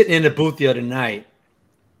when I was sitting in the booth the other night,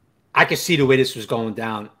 I could see the way this was going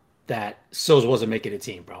down. That Sills wasn't making a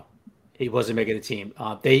team, bro. He wasn't making a team.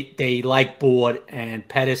 They like Board and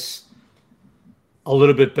Pettis a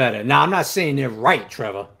little bit better. Now I'm not saying they're right,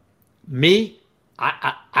 Trevor. Me.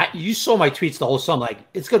 You saw my tweets the whole summer. Like,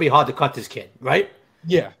 it's gonna be hard to cut this kid, right?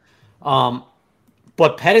 Yeah.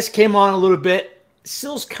 But Pettis came on a little bit.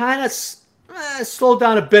 Sills kind of slowed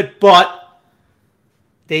down a bit, but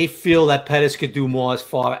they feel that Pettis could do more as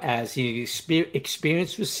far as he's an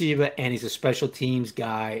experienced receiver and he's a special teams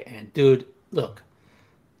guy. And, dude, look,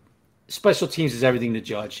 special teams is everything to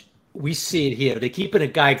Judge. We see it here. They're keeping a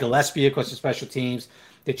guy, Gillespie, of course, of special teams.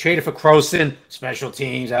 They traded for Croson, special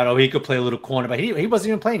teams. I don't know, he could play a little corner, but he wasn't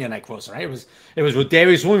even playing tonight, Croson, right? It was with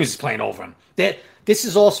Darius Williams playing over him. This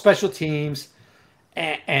is all special teams.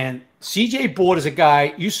 And C.J. Board is a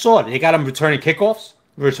guy, you saw it. They got him returning kickoffs,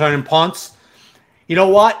 returning punts. You know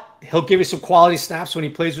what? He'll give you some quality snaps when he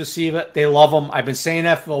plays receiver. They love him. I've been saying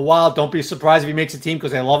that for a while. Don't be surprised if he makes a team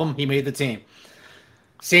because they love him. He made the team.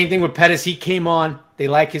 Same thing with Pettis. He came on. They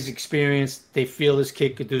like his experience. They feel this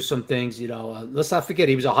kid could do some things. Let's not forget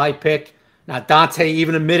he was a high pick. Now, Dante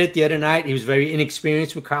even admitted the other night he was very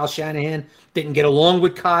inexperienced with Kyle Shanahan. Didn't get along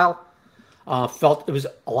with Kyle. Felt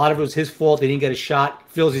a lot of it was his fault. He didn't get a shot.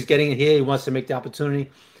 Feels he's getting it here. He wants to make the opportunity.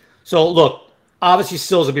 So, look, obviously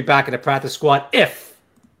Sills will be back in the practice squad if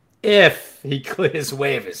he clears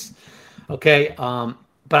waivers. Okay?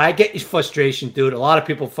 But I get your frustration, dude. A lot of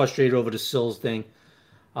people are frustrated over the Sills thing.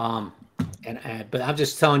 But I'm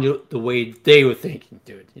just telling you the way they were thinking,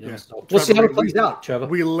 dude. So we'll see how it plays out, Trevor.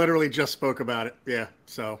 We literally just spoke about it. Yeah.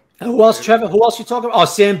 So who else, Trevor? Who else you talking about? Oh,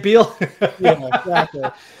 Sam Beal. Yeah, exactly.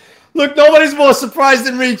 Look, nobody's more surprised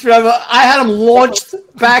than me, Trevor. I had him launched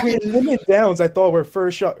back in limit downs. I thought were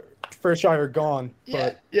first shot are gone.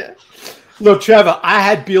 Yeah, yeah. Look, Trevor, I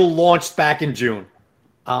had Beal launched back in June.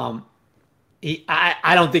 I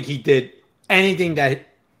don't think he did anything that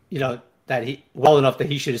he well enough that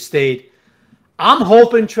he should have stayed. I'm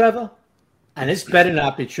hoping, Trevor, and this better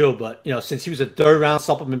not be true, but since he was a third-round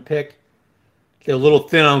supplement pick, they're a little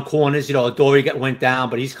thin on corners. Adoree went down,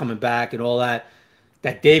 but he's coming back and all that.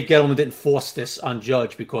 That Dave Gettleman didn't force this on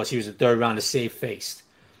Judge because he was a third round to save face.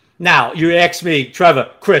 Now, you ask me, Trevor,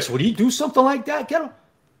 Chris, would he do something like that, Gettle?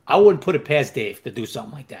 I wouldn't put it past Dave to do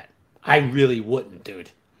something like that. I really wouldn't, dude.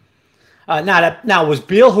 Now, was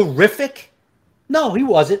Beal horrific? No, he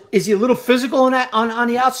wasn't. Is he a little physical on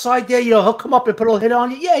the outside there? He'll come up and put a little hit on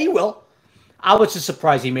you? Yeah, he will. I was just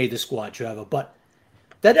surprised he made the squad, Trevor. But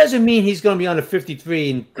that doesn't mean he's going to be on the 53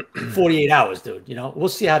 in 48 hours, dude. We'll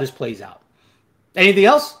see how this plays out. Anything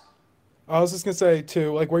else? I was just gonna say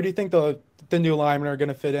too, where do you think the new linemen are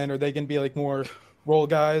gonna fit in? Are they gonna be more role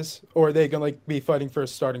guys, or are they gonna be fighting for a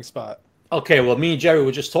starting spot? Okay, well, me and Jerry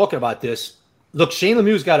were just talking about this. Look, Shane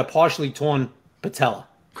Lemieux's got a partially torn patella.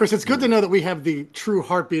 Chris, it's good to know that we have the true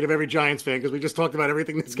heartbeat of every Giants fan because we just talked about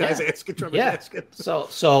everything this guy's asking. Asking.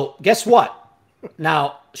 So guess what?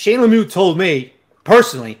 Now, Shane Lemieux told me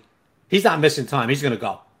personally, he's not missing time. He's gonna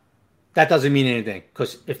go. That doesn't mean anything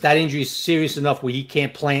because if that injury is serious enough where he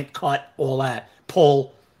can't plant, cut, all that,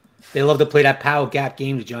 pull, they love to play that power gap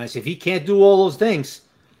game, the Giants. If he can't do all those things,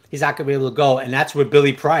 he's not going to be able to go. And that's where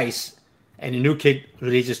Billy Price and the new kid who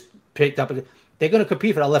they just picked up, they're going to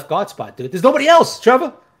compete for that left guard spot, dude. There's nobody else,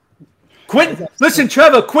 Trevor. Listen,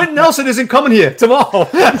 Trevor, Quentin Nelson isn't coming here tomorrow.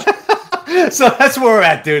 So that's where we're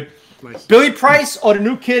at, dude. Nice. Billy Price or the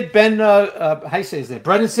new kid, Ben, how do you say his name?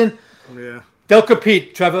 Bredesen. Yeah. They'll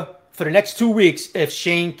compete, Trevor, for the next 2 weeks if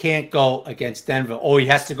Shane can't go against Denver or he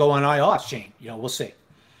has to go on IR, Shane. We'll see.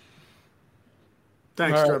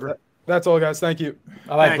 Thanks, right, Trevor. That's all, guys. Thank you.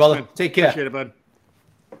 All right, Thanks, brother. Man. Take care. Appreciate it, bud.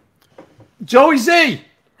 Joey Z.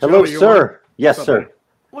 Hello, Joey, sir. Yes, sir.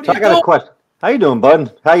 What So are I you got doing? a question. How you doing,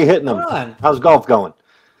 bud? How you hitting them? Come on. How's golf going?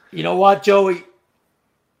 You know what, Joey?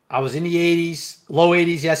 I was in the 80s, low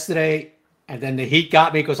 80s yesterday, and then the heat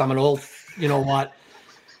got me because I'm an old, you know what?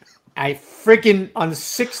 I freaking, on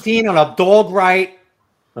 16 on a dog right,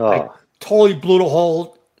 I totally blew the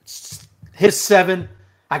hole, hit 7.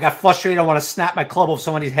 I got frustrated. I want to snap my club off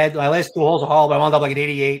somebody's head. My last 2 holes are horrible. I wound up like an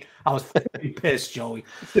 88. I was pissed, Joey,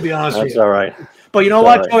 to be honest with you. That's all right. But you know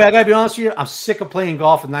what, Joey? I got to be honest with you. I'm sick of playing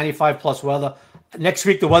golf in 95-plus weather. Next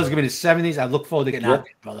week, the weather's going to be in the 70s. I look forward to getting out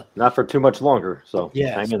there, brother. Not for too much longer, so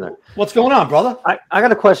hang in there. What's going on, brother? I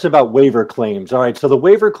got a question about waiver claims. All right, so the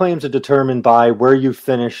waiver claims are determined by where you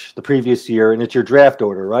finish the previous year, and it's your draft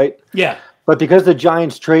order, right? Yeah. But because the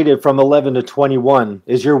Giants traded from 11 to 21,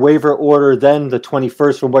 is your waiver order then the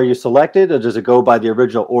 21st from where you selected, or does it go by the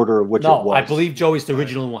original order of which it was? No, I believe Joey's the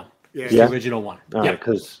original one. Yeah. It's the original one. All right,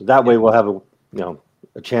 because that way we'll have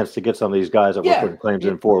a chance to get some of these guys that we're putting claims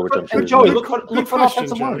in for, which I'm sure. Joey, look for an question,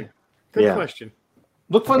 offensive Joey. lineman. Good question.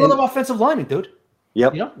 Look for another offensive lineman, dude.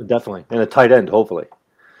 Yep, definitely. And a tight end, hopefully.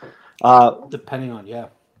 Depending on,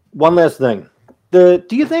 One last thing. Do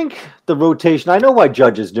you think the rotation, I know why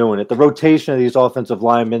Judge is doing it, the rotation of these offensive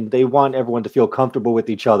linemen, they want everyone to feel comfortable with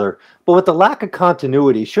each other. But with the lack of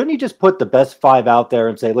continuity, shouldn't he just put the best 5 out there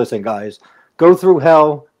and say, listen, guys, go through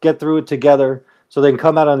hell, get through it together, so they can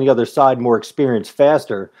come out on the other side more experienced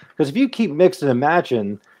faster. Because if you keep mixing and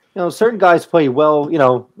matching, certain guys play well.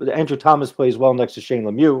 Andrew Thomas plays well next to Shane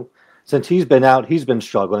Lemieux. Since he's been out, he's been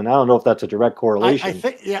struggling. I don't know if that's a direct correlation.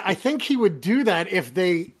 I think he would do that if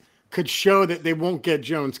they could show that they won't get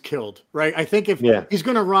Jones killed, right? I think if he's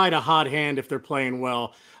going to ride a hot hand if they're playing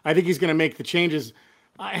well, I think he's going to make the changes.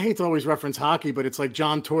 I hate to always reference hockey, but it's like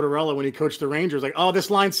John Tortorella when he coached the Rangers, like, oh,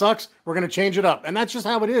 this line sucks, we're going to change it up. And that's just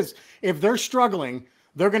how it is. If they're struggling,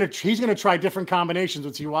 he's going to try different combinations,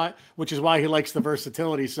 which is why he likes the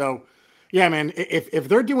versatility. So, yeah, man, if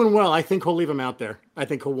they're doing well, I think he'll leave him out there. I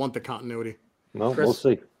think he'll want the continuity. Well, Chris? We'll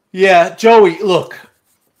see. Yeah, Joey, look,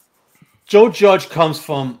 Joe Judge comes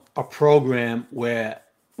from a program where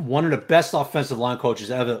one of the best offensive line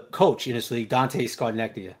coaches ever coached in this league, Dante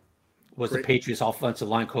Scarnecchia, was the Patriots offensive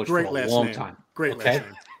line coach for a long time. Great last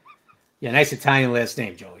name. Yeah, nice Italian last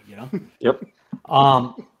name, Joey, Yep.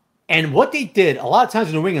 And what they did, a lot of times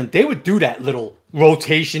in New England, they would do that little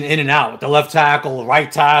rotation in and out with the left tackle, the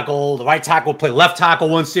right tackle. The right tackle would play left tackle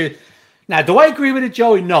one series. Now, do I agree with it,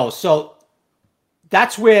 Joey? No. So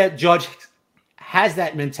that's where Judge has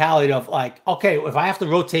that mentality of like, okay, if I have to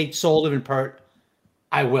rotate Sullivan, Pert,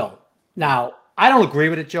 I will. Now, I don't agree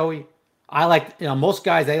with it, Joey. I like, most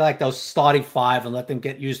guys, they like those starting five and let them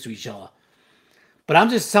get used to each other. But I'm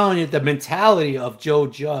just telling you, the mentality of Joe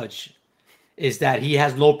Judge is that he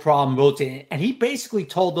has no problem rotating. And he basically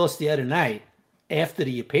told us the other night after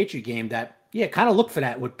the Patriot game that, kind of look for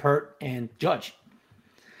that with Pert and Judge.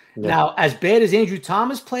 Yeah. Now, as bad as Andrew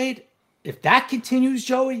Thomas played, if that continues,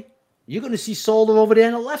 Joey, you're going to see Solder over there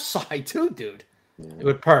on the left side too, dude,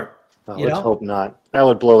 with Pert. Let's hope not. That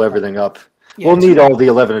would blow everything up. Yeah, we'll need all the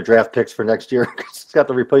 11 draft picks for next year because it's got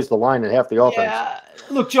to replace the line and half the offense. Yeah.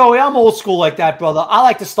 Look, Joey, I'm old school like that, brother. I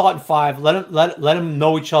like to start in five, let them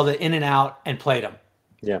know each other in and out, and play them.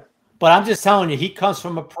 Yeah. But I'm just telling you, he comes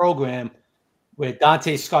from a program where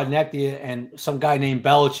Dante Scarnecchia and some guy named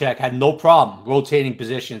Belichick had no problem rotating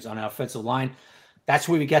positions on the offensive line. That's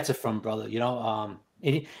where he gets it from, brother. Even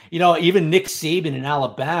Nick Saban in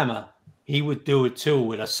Alabama, he would do it too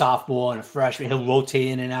with a sophomore and a freshman. He'll rotate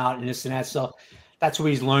in and out and this and that. So that's where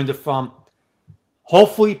he's learned it from.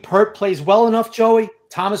 Hopefully, Pert plays well enough, Joey.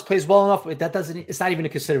 Thomas plays well enough. It's not even a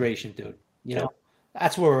consideration, dude.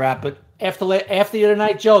 That's where we're at. But after the other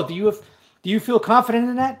night, Joe, do you feel confident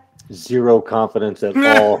in that? Zero confidence at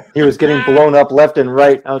all. He was getting blown up left and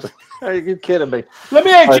right. I was like, are you kidding me? Let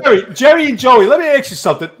me ask Jerry and Joey, let me ask you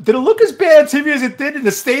something. Did it look as bad to me as it did in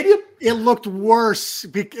the stadium? It looked worse.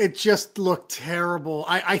 It just looked terrible.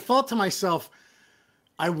 I thought to myself,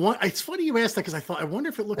 it's funny you asked that because I wonder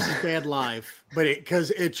if it looks as bad live, but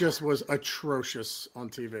because it just was atrocious on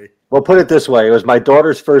TV. Well, put it this way. It was my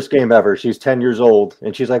daughter's first game ever. She's 10 years old.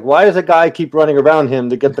 And she's like, why does a guy keep running around him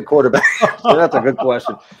to get the quarterback? So that's a good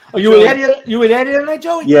question. Oh, you were Eddie tonight,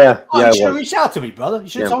 Joey? Yeah. You should have reached out to me, brother. You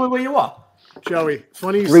should have told me where you are. Joey,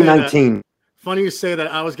 funny you 319. say that. Funny you say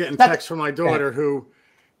that. I was getting texts from my daughter who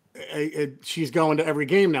she's going to every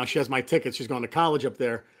game now. She has my tickets. She's going to college up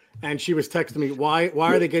there. And she was texting me, why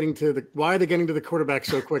are they getting to the quarterback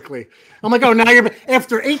so quickly? I'm like, oh, now you're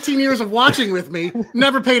after 18 years of watching with me,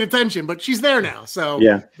 never paid attention, but she's there now. So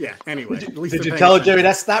yeah. Anyway, at least did you tell her, Jerry,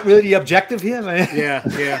 that's not really the objective here, man? Yeah,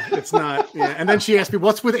 it's not. Yeah, and then she asked me,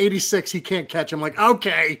 what's with 86? He can't catch. I'm like,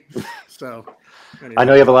 okay. So anyway. I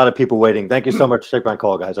know you have a lot of people waiting. Thank you so much for taking my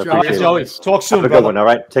call, guys. I appreciate it. Always. Talk soon. Have a good one. All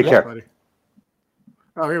right, take care. Buddy.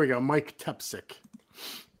 Oh, here we go. Mike Tepsick.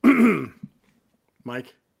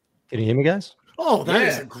 Mike. Can you hear me, guys? Oh, that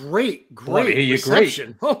is a great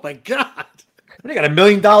reception. Oh, my God. You got $1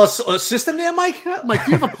 million system there, Mike? Mike,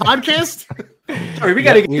 do you have a podcast? Sorry, we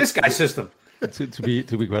got to get this guy's system. To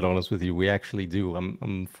be quite honest with you, we actually do.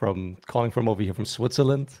 I'm calling from over here from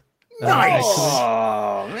Switzerland. Nice.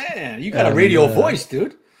 Oh, man. You got a radio voice,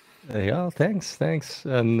 dude. Yeah, thanks.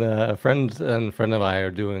 And a friend of I are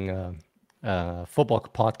doing a football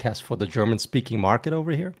podcast for the German-speaking market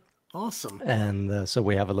over here. Awesome. And so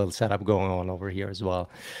we have a little setup going on over here as well.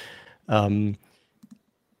 First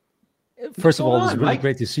of all, it's really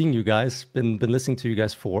great to see you guys. Been listening to you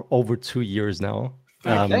guys for over 2 years now.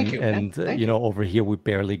 Thank you. And over here we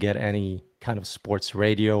barely get any kind of sports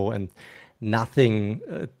radio and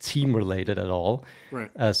nothing team related at all. Right.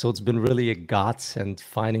 So it's been really a godsend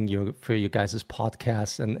finding you for you guys'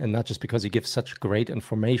 podcast, and not just because you give such great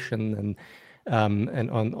information and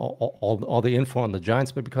on all the info on the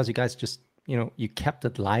Giants, but because you guys just, you kept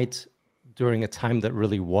it light during a time that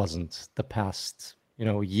really wasn't the past,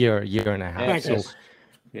 year and a half. So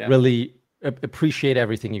really appreciate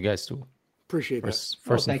everything you guys do. Appreciate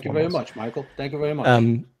that. Thank you very much, Michael. Thank you very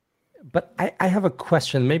much. But I have a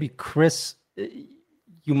question. Maybe Chris,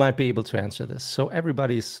 you might be able to answer this. So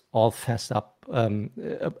everybody's all fessed up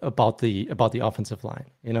about the offensive line.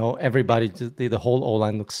 You know, everybody, the whole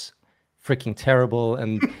O-line looks freaking terrible,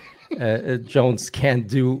 and Jones can't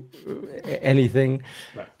do anything.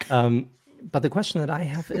 Right. But the question that I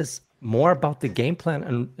have is more about the game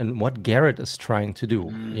plan and what Garrett is trying to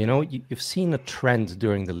do. You know, you've seen a trend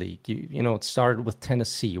during the league. You know, it started with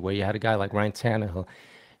Tennessee, where you had a guy like Ryan Tannehill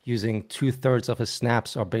using 2/3 of his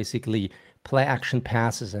snaps are basically play action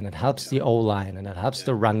passes, and it helps the O-line, and it helps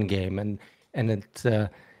the run game, and it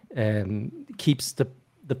keeps the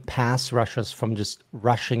pass rushers from just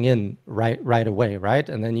rushing in right away, right?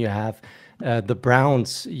 And then you have the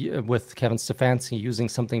Browns with Kevin Stefanski using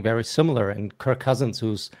something very similar, and Kirk Cousins,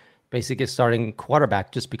 who's basically starting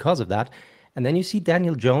quarterback just because of that. And then you see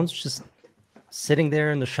Daniel Jones just sitting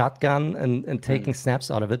there in the shotgun and taking snaps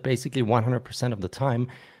out of it basically 100% of the time.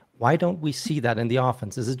 Why don't we see that in the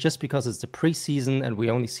offense? Is it just because it's the preseason and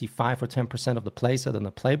we only see 5 or 10% of the plays out in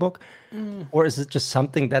the playbook? Or is it just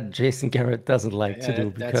something that Jason Garrett doesn't like to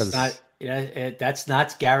do? Because that's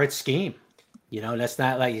not Garrett's scheme. You know, that's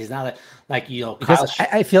not like, he's not like you know. Because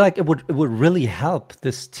I feel like it would really help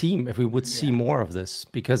this team if we would see more of this,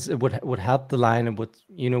 because it would help the line, and would,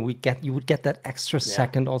 you know, you would get that extra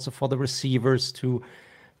second also for the receivers to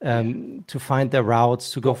find their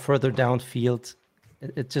routes, to go further downfield.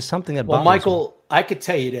 It's just something that. Well, Michael, I could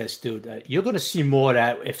tell you this, dude. You're going to see more of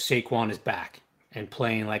that if Saquon is back and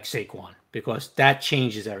playing like Saquon, because that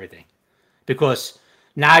changes everything. Because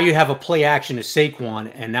now you have a play action to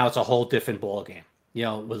Saquon, and now it's a whole different ball game. You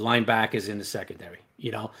know, with linebackers in the secondary.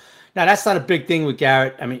 You know, now that's not a big thing with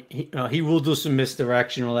Garrett. I mean, he will do some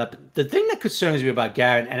misdirection and all that. But the thing that concerns me about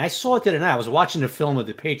Garrett, and I saw it the other night. I was watching the film of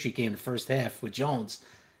the Patriot game, the first half with Jones,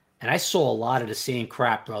 and I saw a lot of the same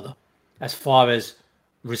crap, brother, as far as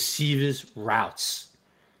receivers routes.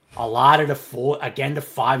 A lot of the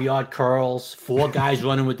 5-yard curls, 4 guys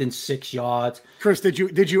running within 6 yards. Chris, did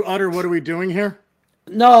you utter "what are we doing here"?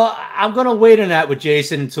 No, I'm gonna wait on that with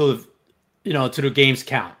Jason until the games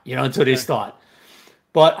count, until they start.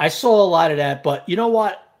 But I saw a lot of that. But you know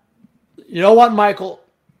what, Michael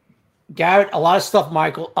Garrett, a lot of stuff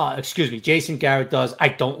Jason Garrett does I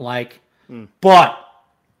don't like. But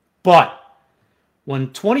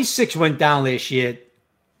when 26 went down last year,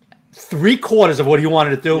 3/4 of what he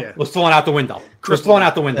wanted to do was thrown out the window.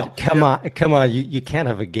 Come on! You can't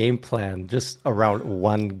have a game plan just around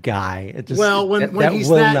one guy. When he's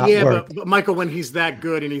that, but Michael, when he's that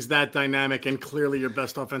good and he's that dynamic and clearly your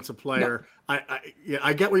best offensive player,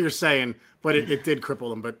 I get what you're saying, but it did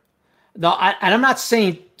cripple him. But no, and I'm not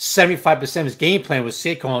saying 75% of his game plan was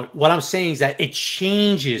Saquon. What I'm saying is that it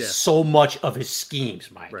changes so much of his schemes,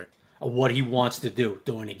 Mike, of what he wants to do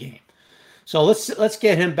during the game. So let's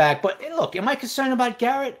get him back. But look, am I concerned about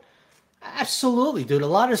Garrett? Absolutely, dude. A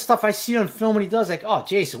lot of the stuff I see on film when he does, like, oh,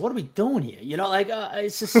 Jason, what are we doing here?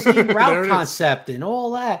 It's the same route concept and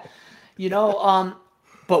all that.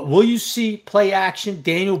 But will you see play action,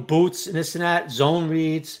 Daniel Boots and this and that, zone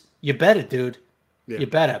reads? You better, dude. Yeah. You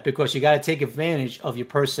better, because you got to take advantage of your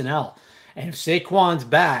personnel. And if Saquon's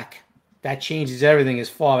back, that changes everything as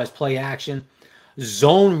far as play action.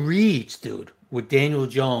 Zone reads, dude. With Daniel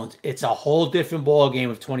Jones, it's a whole different ball game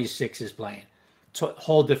if 26 is playing.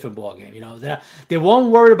 Whole different ball game. They weren't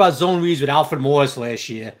worried about zone reads with Alfred Morris last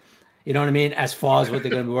year. You know what I mean? As far as what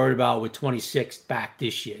they're going to be worried about with 26 back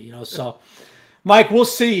this year. So, Mike, we'll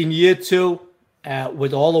see in year 2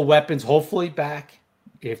 with all the weapons hopefully back.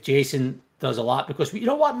 If Jason does a lot, because you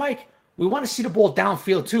know what, Mike, we want to see the ball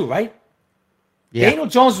downfield too, right? Yeah. Daniel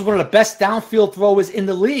Jones is one of the best downfield throwers in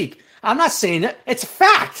the league. I'm not saying that. It's a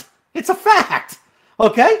fact. It's a fact.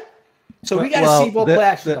 Okay? So we got to see what play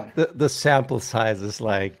action. The sample size is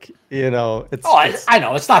like, it's. Oh, I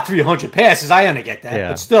know. It's not 300 passes. I get that. Yeah.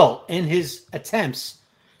 But still, in his attempts,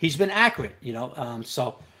 he's been accurate,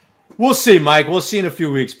 So we'll see, Mike. We'll see in a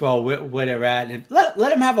few weeks, bro, where they're at. And let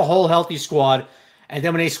him have a whole healthy squad. And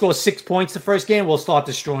then when they score 6 points the first game, we'll start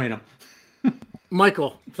destroying them.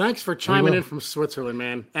 Michael, thanks for chiming in from Switzerland,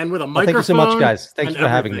 man. And with a microphone. Thank you so much, guys. Thanks for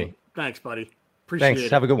having me. Thanks, buddy. Appreciate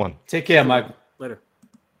it. Have a good one. Take care, Michael. Later.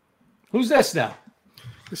 Who's this now?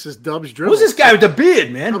 This is Dubs Dribble. Who's this guy with the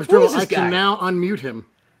beard, man? Dubs Dribble. I can now unmute him.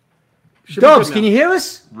 Dubs, can you hear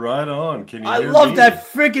us? Right on. Can you I hear love me?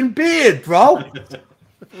 that freaking beard, bro.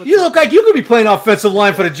 You look like you could be playing offensive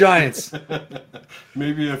line for the Giants.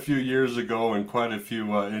 Maybe a few years ago and quite a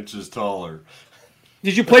few inches taller.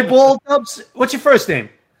 Did you play ball, Dubs? What's your first name?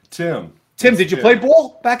 Tim. Tim, did you play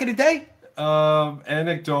ball back in the day?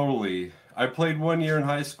 Anecdotally, I played 1 year in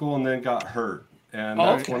high school and then got hurt. And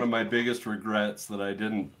that's one of my biggest regrets, that I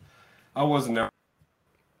didn't I wasn't there.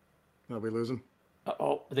 Are we losing?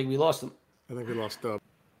 Oh, I think we lost him. I think we lost Dub.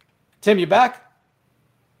 Tim, you back?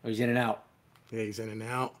 Or he's in and out? Yeah, he's in and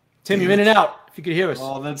out. Tim, you're in and out. If you could hear us.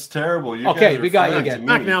 Oh, that's terrible. You Okay, guys are we got you friends again. to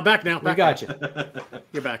Back me. now, back now. We Back got now. you.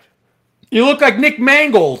 You're back. You look like Nick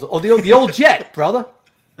Mangold, or the old Jet, brother.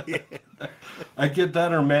 I get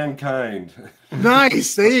that or Mankind.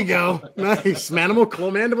 Nice. There you go. Nice. Mandible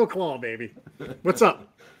claw, baby. What's up?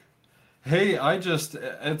 Hey, it's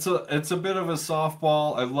a bit of a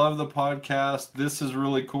softball. I love the podcast. This is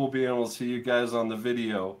really cool being able to see you guys on the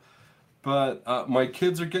video. But my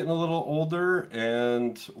kids are getting a little older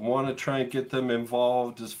and want to try and get them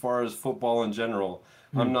involved as far as football in general.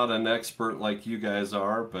 I'm not an expert like you guys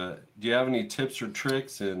are, but do you have any tips or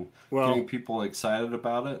tricks in getting people excited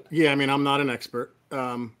about it? Yeah, I mean, I'm not an expert.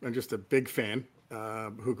 I'm just a big fan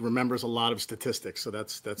who remembers a lot of statistics. So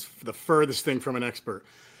that's the furthest thing from an expert.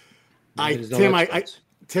 Tim,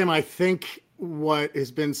 I think what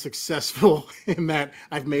has been successful in that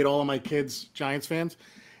I've made all of my kids Giants fans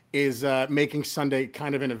is making Sunday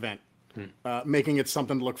kind of an event, making it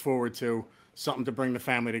something to look forward to, something to bring the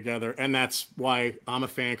family together. And that's why I'm a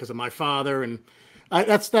fan, because of my father. And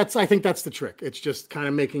I think that's the trick. It's just kind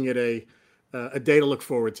of making it a day to look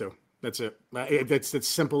forward to. That's it. It's as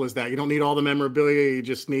simple as that. You don't need all the memorabilia. You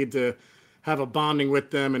just need to have a bonding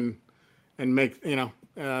with them and make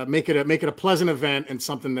it a pleasant event and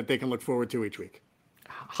something that they can look forward to each week.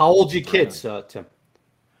 How old's your kids, Tim?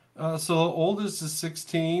 So the oldest is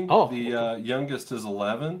 16. Oh, the youngest is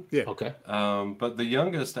 11. Yeah. Okay. But the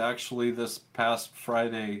youngest actually this past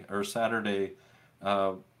Friday or Saturday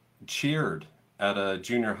cheered at a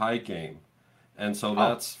junior high game. And so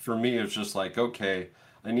that's, for me, it's just like, okay,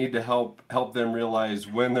 I need to help them realize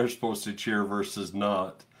when they're supposed to cheer versus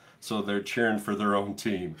not. So they're cheering for their own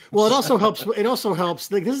team. Well, it also helps. It also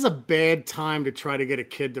helps. Like, this is a bad time to try to get a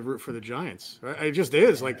kid to root for the Giants. Right? It just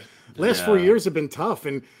is. Like, last 4 years have been tough,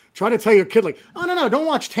 and try to tell your kid, like, oh no, don't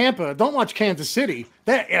watch Tampa, don't watch Kansas City.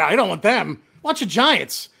 That I don't want them. Watch the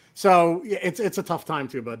Giants. So yeah, it's a tough time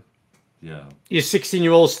too, bud. Yeah. Your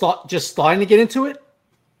 16-year-old just starting to get into it.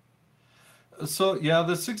 So yeah,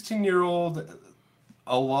 the 16-year-old,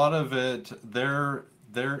 a lot of it,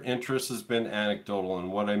 their interest has been anecdotal,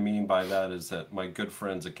 and what I mean by that is that my good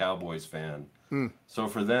friend's a Cowboys fan. So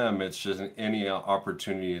for them, it's just any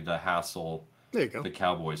opportunity to hassle There you go. the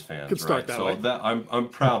Cowboys fans. Could start right? that so way. that I'm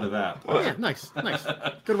proud of that. Oh, yeah, nice.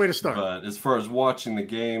 Good way to start. But as far as watching the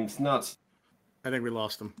games, not. I think we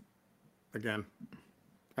lost him again.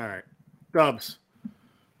 All right, Dubs.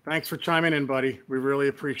 Thanks for chiming in, buddy. We really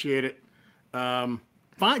appreciate it.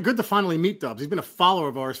 Good to finally meet Dubs. He's been a follower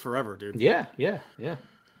of ours forever, dude. Yeah.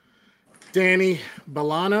 Danny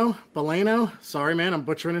Balano. Sorry, man, I'm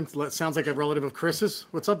butchering it. It sounds like a relative of Chris's.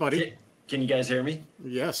 What's up, buddy? Can you guys hear me?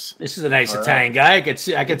 Yes. This is a nice Italian guy. I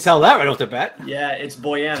can tell that right off the bat. Yeah, it's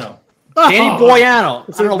Boyano. Danny Boyano.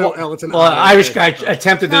 It's an Irish guy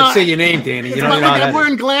attempted to say your name, Danny. You know, I'm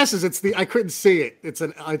wearing glasses. I couldn't see it. It's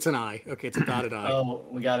an I. Okay, it's a dotted I. Oh,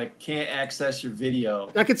 can't access your video.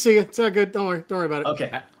 I could see it. It's all good. Don't worry about it.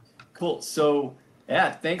 Okay, cool. So yeah,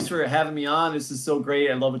 thanks for having me on. This is so great.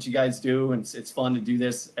 I love what you guys do, and it's fun to do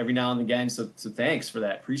this every now and again. So thanks for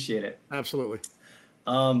that. Appreciate it. Absolutely.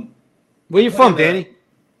 Where you from, Danny?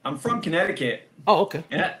 I'm from Connecticut. Oh, okay.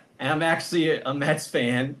 And I'm actually a Mets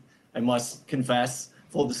fan. I must confess,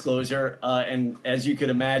 full disclosure. And as you could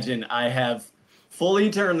imagine, I have fully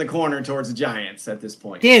turned the corner towards the Giants at this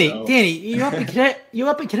point. Danny, you're up in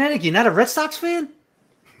Connecticut. You're not a Red Sox fan?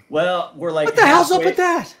 Well, we're like, what the hell's up with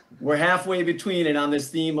that? We're halfway between it on this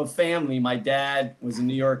theme of family. My dad was a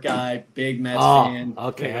New York guy, big Mets fan.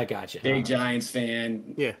 Okay, I got you. Big Giants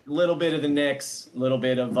fan. Yeah. A little bit of the Knicks, a little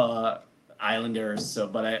bit of Islanders. So,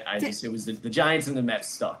 but it was the Giants and the Mets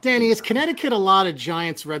stuck. Danny, is Connecticut a lot of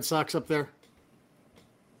Giants, Red Sox up there?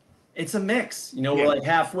 It's a mix. We're like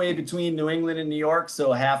halfway between New England and New York.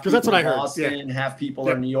 So half people that's what I heard. Boston, half people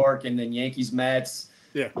are New York, and then Yankees, Mets.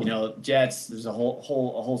 Yeah. Jets. There's a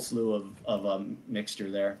whole slew of mixture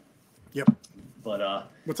there. Yep. But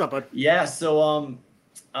what's up, bud? Yeah. So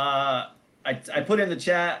I put in the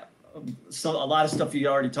chat a lot of stuff you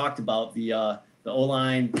already talked about, the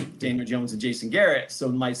O-line, Daniel Jones and Jason Garrett. So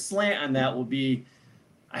my slant on that will be,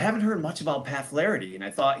 I haven't heard much about Pat Flaherty, and I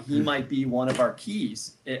thought he might be one of our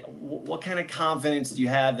keys. What kind of confidence do you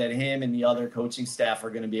have that him and the other coaching staff are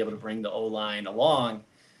going to be able to bring the O-line along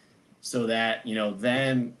so that,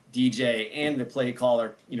 them, DJ, and the play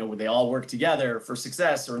caller, would they all work together for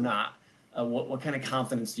success or not? What kind of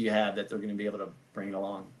confidence do you have that they're going to be able to bring it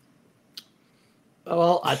along?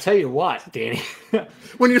 Well, I tell you what, Danny.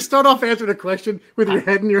 When you start off answering a question with your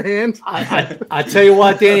head in your hand. I tell you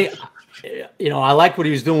what, Danny. I like what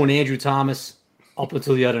he was doing with Andrew Thomas up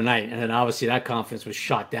until the other night, and then obviously that confidence was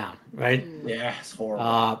shot down, right? Yeah, it's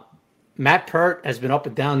horrible. Matt Pert has been up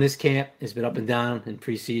and down this camp. Has been up and down in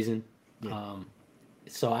preseason. Yeah.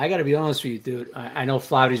 So I got to be honest with you, dude. I know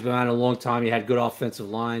Flaherty's been on a long time. He had good offensive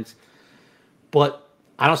lines, but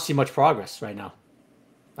I don't see much progress right now.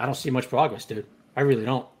 I don't see much progress, dude. I really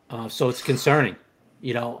don't. So it's concerning.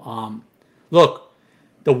 Look,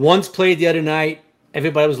 the ones played the other night.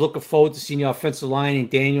 Everybody was looking forward to seeing the offensive line and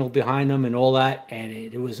Daniel behind them and all that, and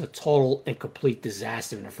it was a total and complete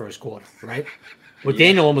disaster in the first quarter, right? Well,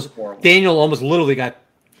 Daniel almost literally got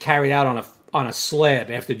carried out on a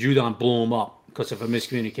slab after Judon blew him up because of a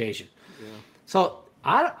miscommunication. Yeah. So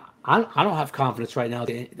I don't have confidence right now,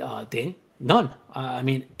 Danny. None. I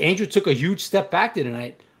mean, Andrew took a huge step back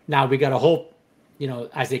tonight. Now we got to hope,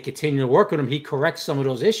 as they continue to work with him, he corrects some of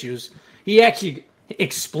those issues. He actually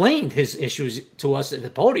explained his issues to us at the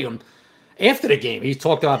podium after the game. He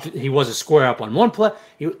talked about he was a square up on one play.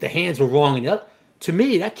 The hands were wrong in the other. To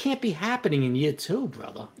me, that can't be happening in year 2,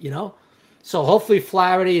 brother. So hopefully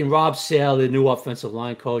Flaherty and Rob Sale, the new offensive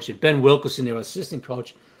line coach, and Ben Wilkerson, their assistant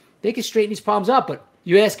coach, they can straighten these problems out. But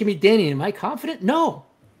you asking me, Danny, am I confident? No,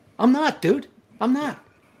 I'm not, dude. I'm not.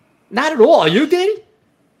 Not at all. Are you, Danny?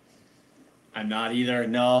 I'm not either.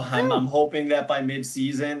 No, I'm hoping that by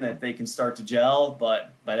mid-season that they can start to gel,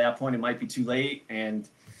 but by that point it might be too late. And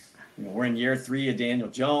we're in year 3 of Daniel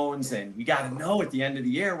Jones, and we got to know at the end of the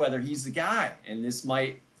year whether he's the guy. And this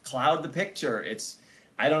might cloud the picture.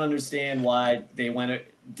 I don't understand why they went.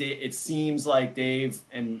 It seems like Dave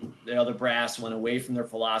and the other brass went away from their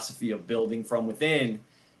philosophy of building from within.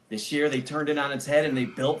 This year they turned it on its head and they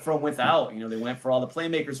built from without. They went for all the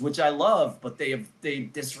playmakers, which I love, but they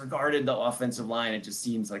disregarded the offensive line. It just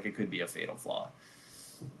seems like it could be a fatal flaw.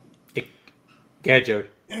 Yeah, Joe.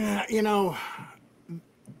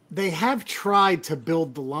 They have tried to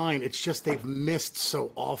build the line. It's just they've missed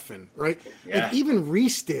so often, right? Yeah. Like even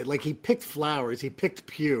Reese did. Like he picked Flowers, he picked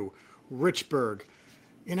Pugh, Richburg.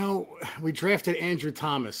 We drafted Andrew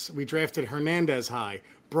Thomas. We drafted Hernandez high,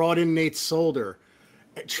 brought in Nate Solder,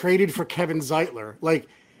 traded for Kevin Zeitler. Like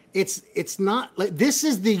it's not like this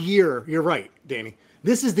is the year. You're right, Danny.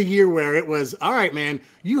 This is the year where it was, all right, man,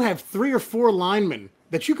 you have 3 or 4 linemen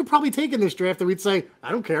that you could probably take in this draft that we'd say,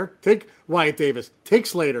 I don't care. Take Wyatt Davis, take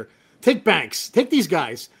Slater, take Banks, take these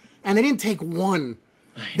guys. And they didn't take one.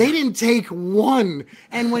 They didn't take one.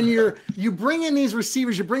 And when you bring in these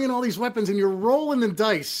receivers, you bring in all these weapons, and you're rolling the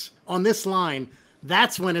dice on this line,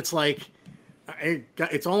 that's when it's like,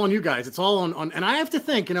 it's all on you guys. It's all on. And I have to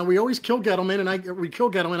think, we always kill Gettleman, and we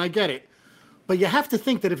kill Gettleman, I get it. But you have to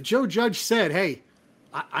think that if Joe Judge said, hey,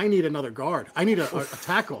 I need another guard, I need a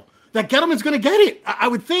tackle, that Gettleman's going to get it, I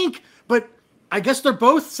would think. But I guess they're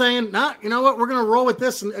both saying, nah, you know what, we're going to roll with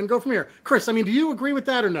this and go from here. Chris, do you agree with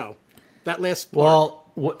that or no? That last part?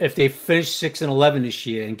 Well, if they finish 6-11 this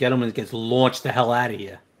year and Gettleman gets launched the hell out of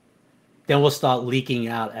here, then we'll start leaking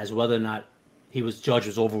out as whether or not Judge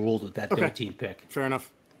was overruled with that 13th pick. Fair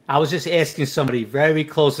enough. I was just asking somebody very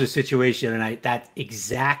close to the situation tonight that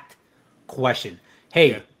exact question.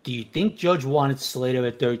 Hey, do you think Judge wanted Slater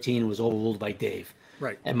at 13 and was overruled by Dave?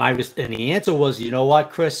 Right. And the answer was, you know what,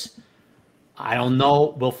 Chris? I don't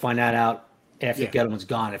know. We'll find that out after Gettleman's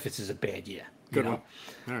gone if this is a bad year. Good one.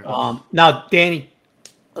 All right. Now, Danny,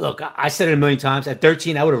 look, I said it a million times. At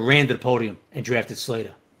 13, I would have ran to the podium and drafted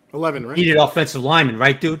Slater. 11, right? Needed offensive lineman,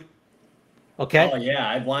 right, dude? Okay. Oh, yeah.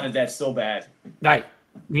 I wanted that so bad. Right.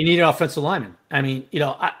 We needed offensive lineman.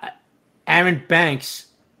 Aaron Banks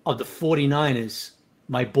of the 49ers,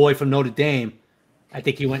 my boy from Notre Dame, I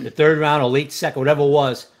think he went in the 3rd round or late second, whatever it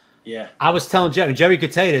was. Yeah. I was telling Jerry, and Jerry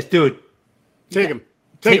could tell you this, dude. Take him.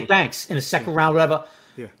 Take Banks in the 2nd round, whatever.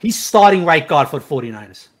 Yeah. He's starting right guard for the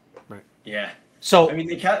 49ers. Right. Yeah. So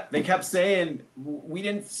they kept saying we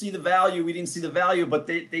didn't see the value, but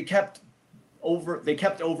they kept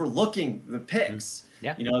overlooking the picks.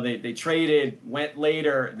 Yeah. They traded, went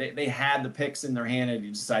later. They had the picks in their hand and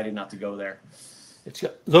you decided not to go there.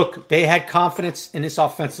 Look, they had confidence in this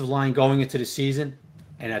offensive line going into the season,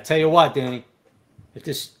 and I tell you what, Danny, if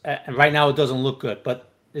this and right now it doesn't look good,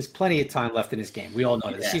 but there's plenty of time left in this game. We all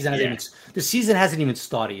know the season hasn't even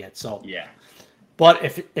started yet. So yeah. But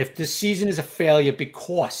if this season is a failure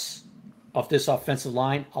because of this offensive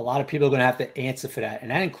line, a lot of people are going to have to answer for that,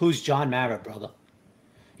 and that includes John Mara, brother.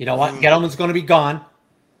 You know what? Gettleman's going to be gone,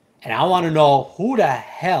 and I want to know who the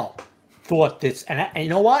hell thought this. And you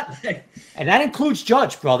know what? And that includes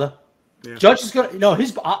Judge, brother. Yeah. Judge is going to,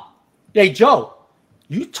 his. Hey, Joe,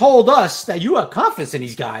 you told us that you have confidence in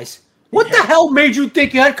these guys. What the hell made you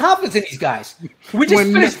think you had confidence in these guys? We just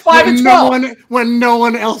finished 5-12. When no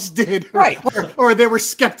one else did. Right. Or they were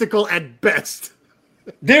skeptical at best.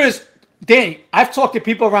 Danny, I've talked to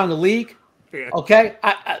people around the league. Yeah. Okay?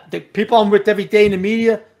 The people I'm with every day in the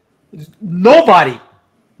media, nobody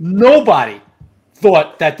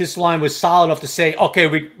thought that this line was solid enough to say, okay,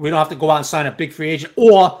 we don't have to go out and sign a big free agent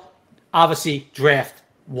or obviously draft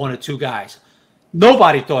 1 or 2 guys.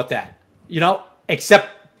 Nobody thought that, except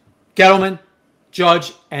Gettleman,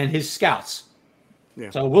 Judge, and his scouts. Yeah.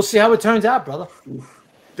 So we'll see how it turns out, brother.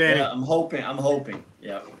 Danny. Yeah, I'm hoping.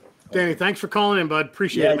 Yeah. Danny, thanks for calling in, bud.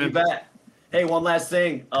 Appreciate it, man. You bet. Hey, one last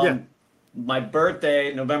thing. My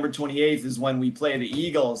birthday, November 28th, is when we play the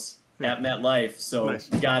Eagles at MetLife. So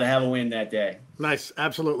You got to have a win that day. Nice.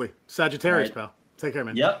 Absolutely. Sagittarius, pal. Take care,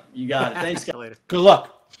 man. Yep. You got it. Thanks, guys. Later. Good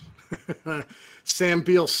luck. Sam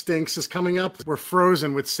Beal Stinks is coming up. We're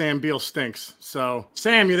frozen with Sam Beal Stinks. So,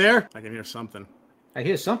 Sam, you there? I can hear something. I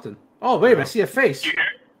hear something. Oh, wait, I see a face. Do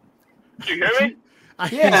you hear me?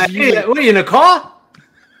 Yeah, I hear you. What are you, in a car?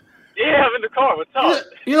 Yeah, I'm in the car. What's up?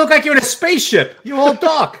 You look like you're in a spaceship. You're all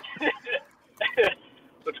dark.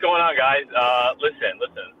 What's going on, guys? Listen.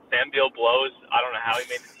 Sam Beal blows. I don't know how he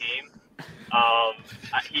made the team.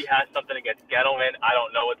 He has something against Gettleman. I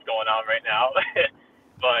don't know what's going on right now.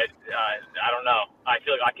 But I don't know. I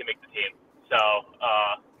feel like I can make the team. So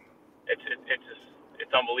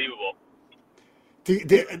it's unbelievable.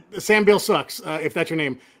 Sam Beal sucks, if that's your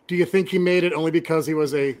name. Do you think he made it only because he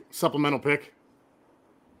was a supplemental pick?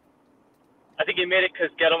 I think he made it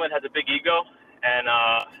because Gettleman has a big ego, and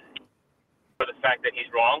for the fact that he's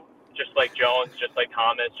wrong, just like Jones, just like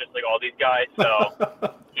Thomas, just like all these guys. So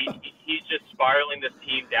he's just spiraling this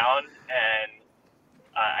team down, and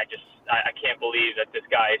I can't believe that this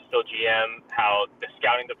guy is still GM, how the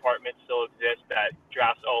scouting department still exists, that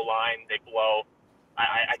drafts O-line, they blow.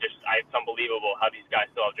 It's unbelievable how these guys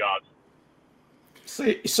still have jobs.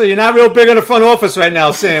 So you're not real big on the front office right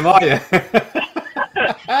now, Sam, are you?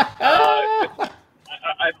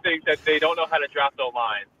 I think that they don't know how to draft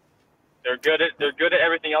O-line. They're good at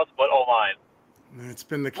everything else but O-line. It's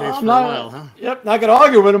been the case for a while, huh? Yep, not gonna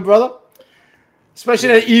argue with him, brother. Especially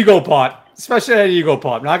that ego part.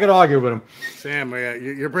 Not gonna argue with him. Sam,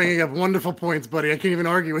 you're bringing up wonderful points, buddy. I can't even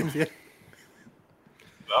argue with you.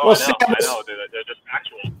 Oh, I know. They're just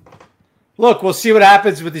factual. Look, we'll see what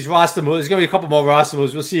happens with these roster moves. There's gonna be a couple more roster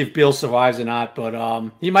moves. We'll see if Beal survives or not. But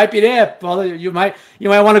he might be there, brother. You might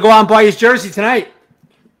want to go out and buy his jersey tonight.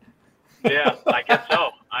 Yeah, I guess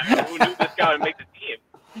so. Who knew this guy would make the team?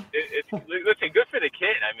 Listen, good for the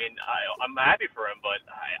kid. I mean, I'm happy for him, but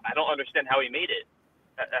I don't understand how he made it.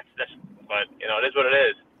 But it is what it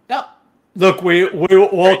is. Yeah. Look, we were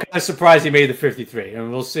all kind of surprised he made the 53, and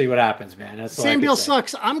we'll see what happens, man. That's Sam Beal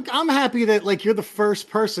sucks. I'm happy that you're the first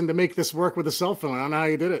person to make this work with a cell phone. I don't know how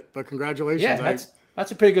you did it, but congratulations. Yeah,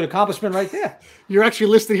 that's a pretty good accomplishment right there. You're actually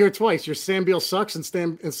listed here twice. You're Sam Beal sucks and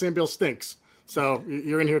Sam Beal stinks. So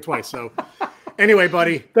you're in here twice. So anyway,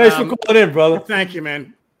 buddy, thanks for calling in, brother. Thank you,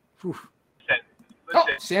 man. Listen.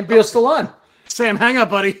 Sam Beal's still on. Sam, hang up,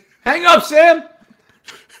 buddy. Hang up, Sam.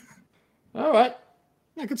 All right.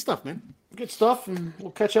 Yeah, good stuff, man. Good stuff, and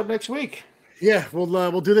we'll catch up next week. Yeah,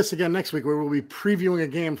 we'll do this again next week where we'll be previewing a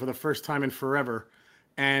game for the first time in forever.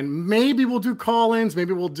 And maybe we'll do call-ins.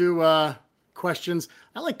 Maybe we'll do questions.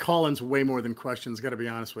 I like call-ins way more than questions, got to be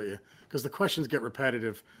honest with you, because the questions get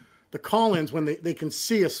repetitive. The call-ins, when they can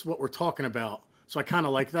see us what we're talking about. So I kind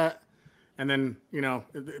of like that. And then,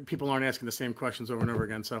 people aren't asking the same questions over and over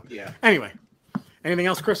again. So yeah. Anyway, anything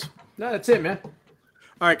else, Chris? No, that's it, man.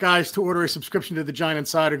 All right, guys, to order a subscription to The Giant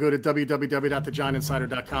Insider, go to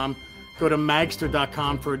www.thegiantinsider.com. Go to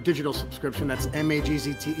magster.com for a digital subscription. That's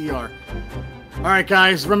MAGZTER. All right,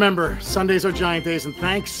 guys, remember, Sundays are Giant Days, and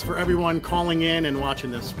thanks for everyone calling in and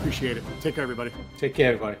watching this. Appreciate it. Take care, everybody. Take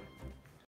care, everybody.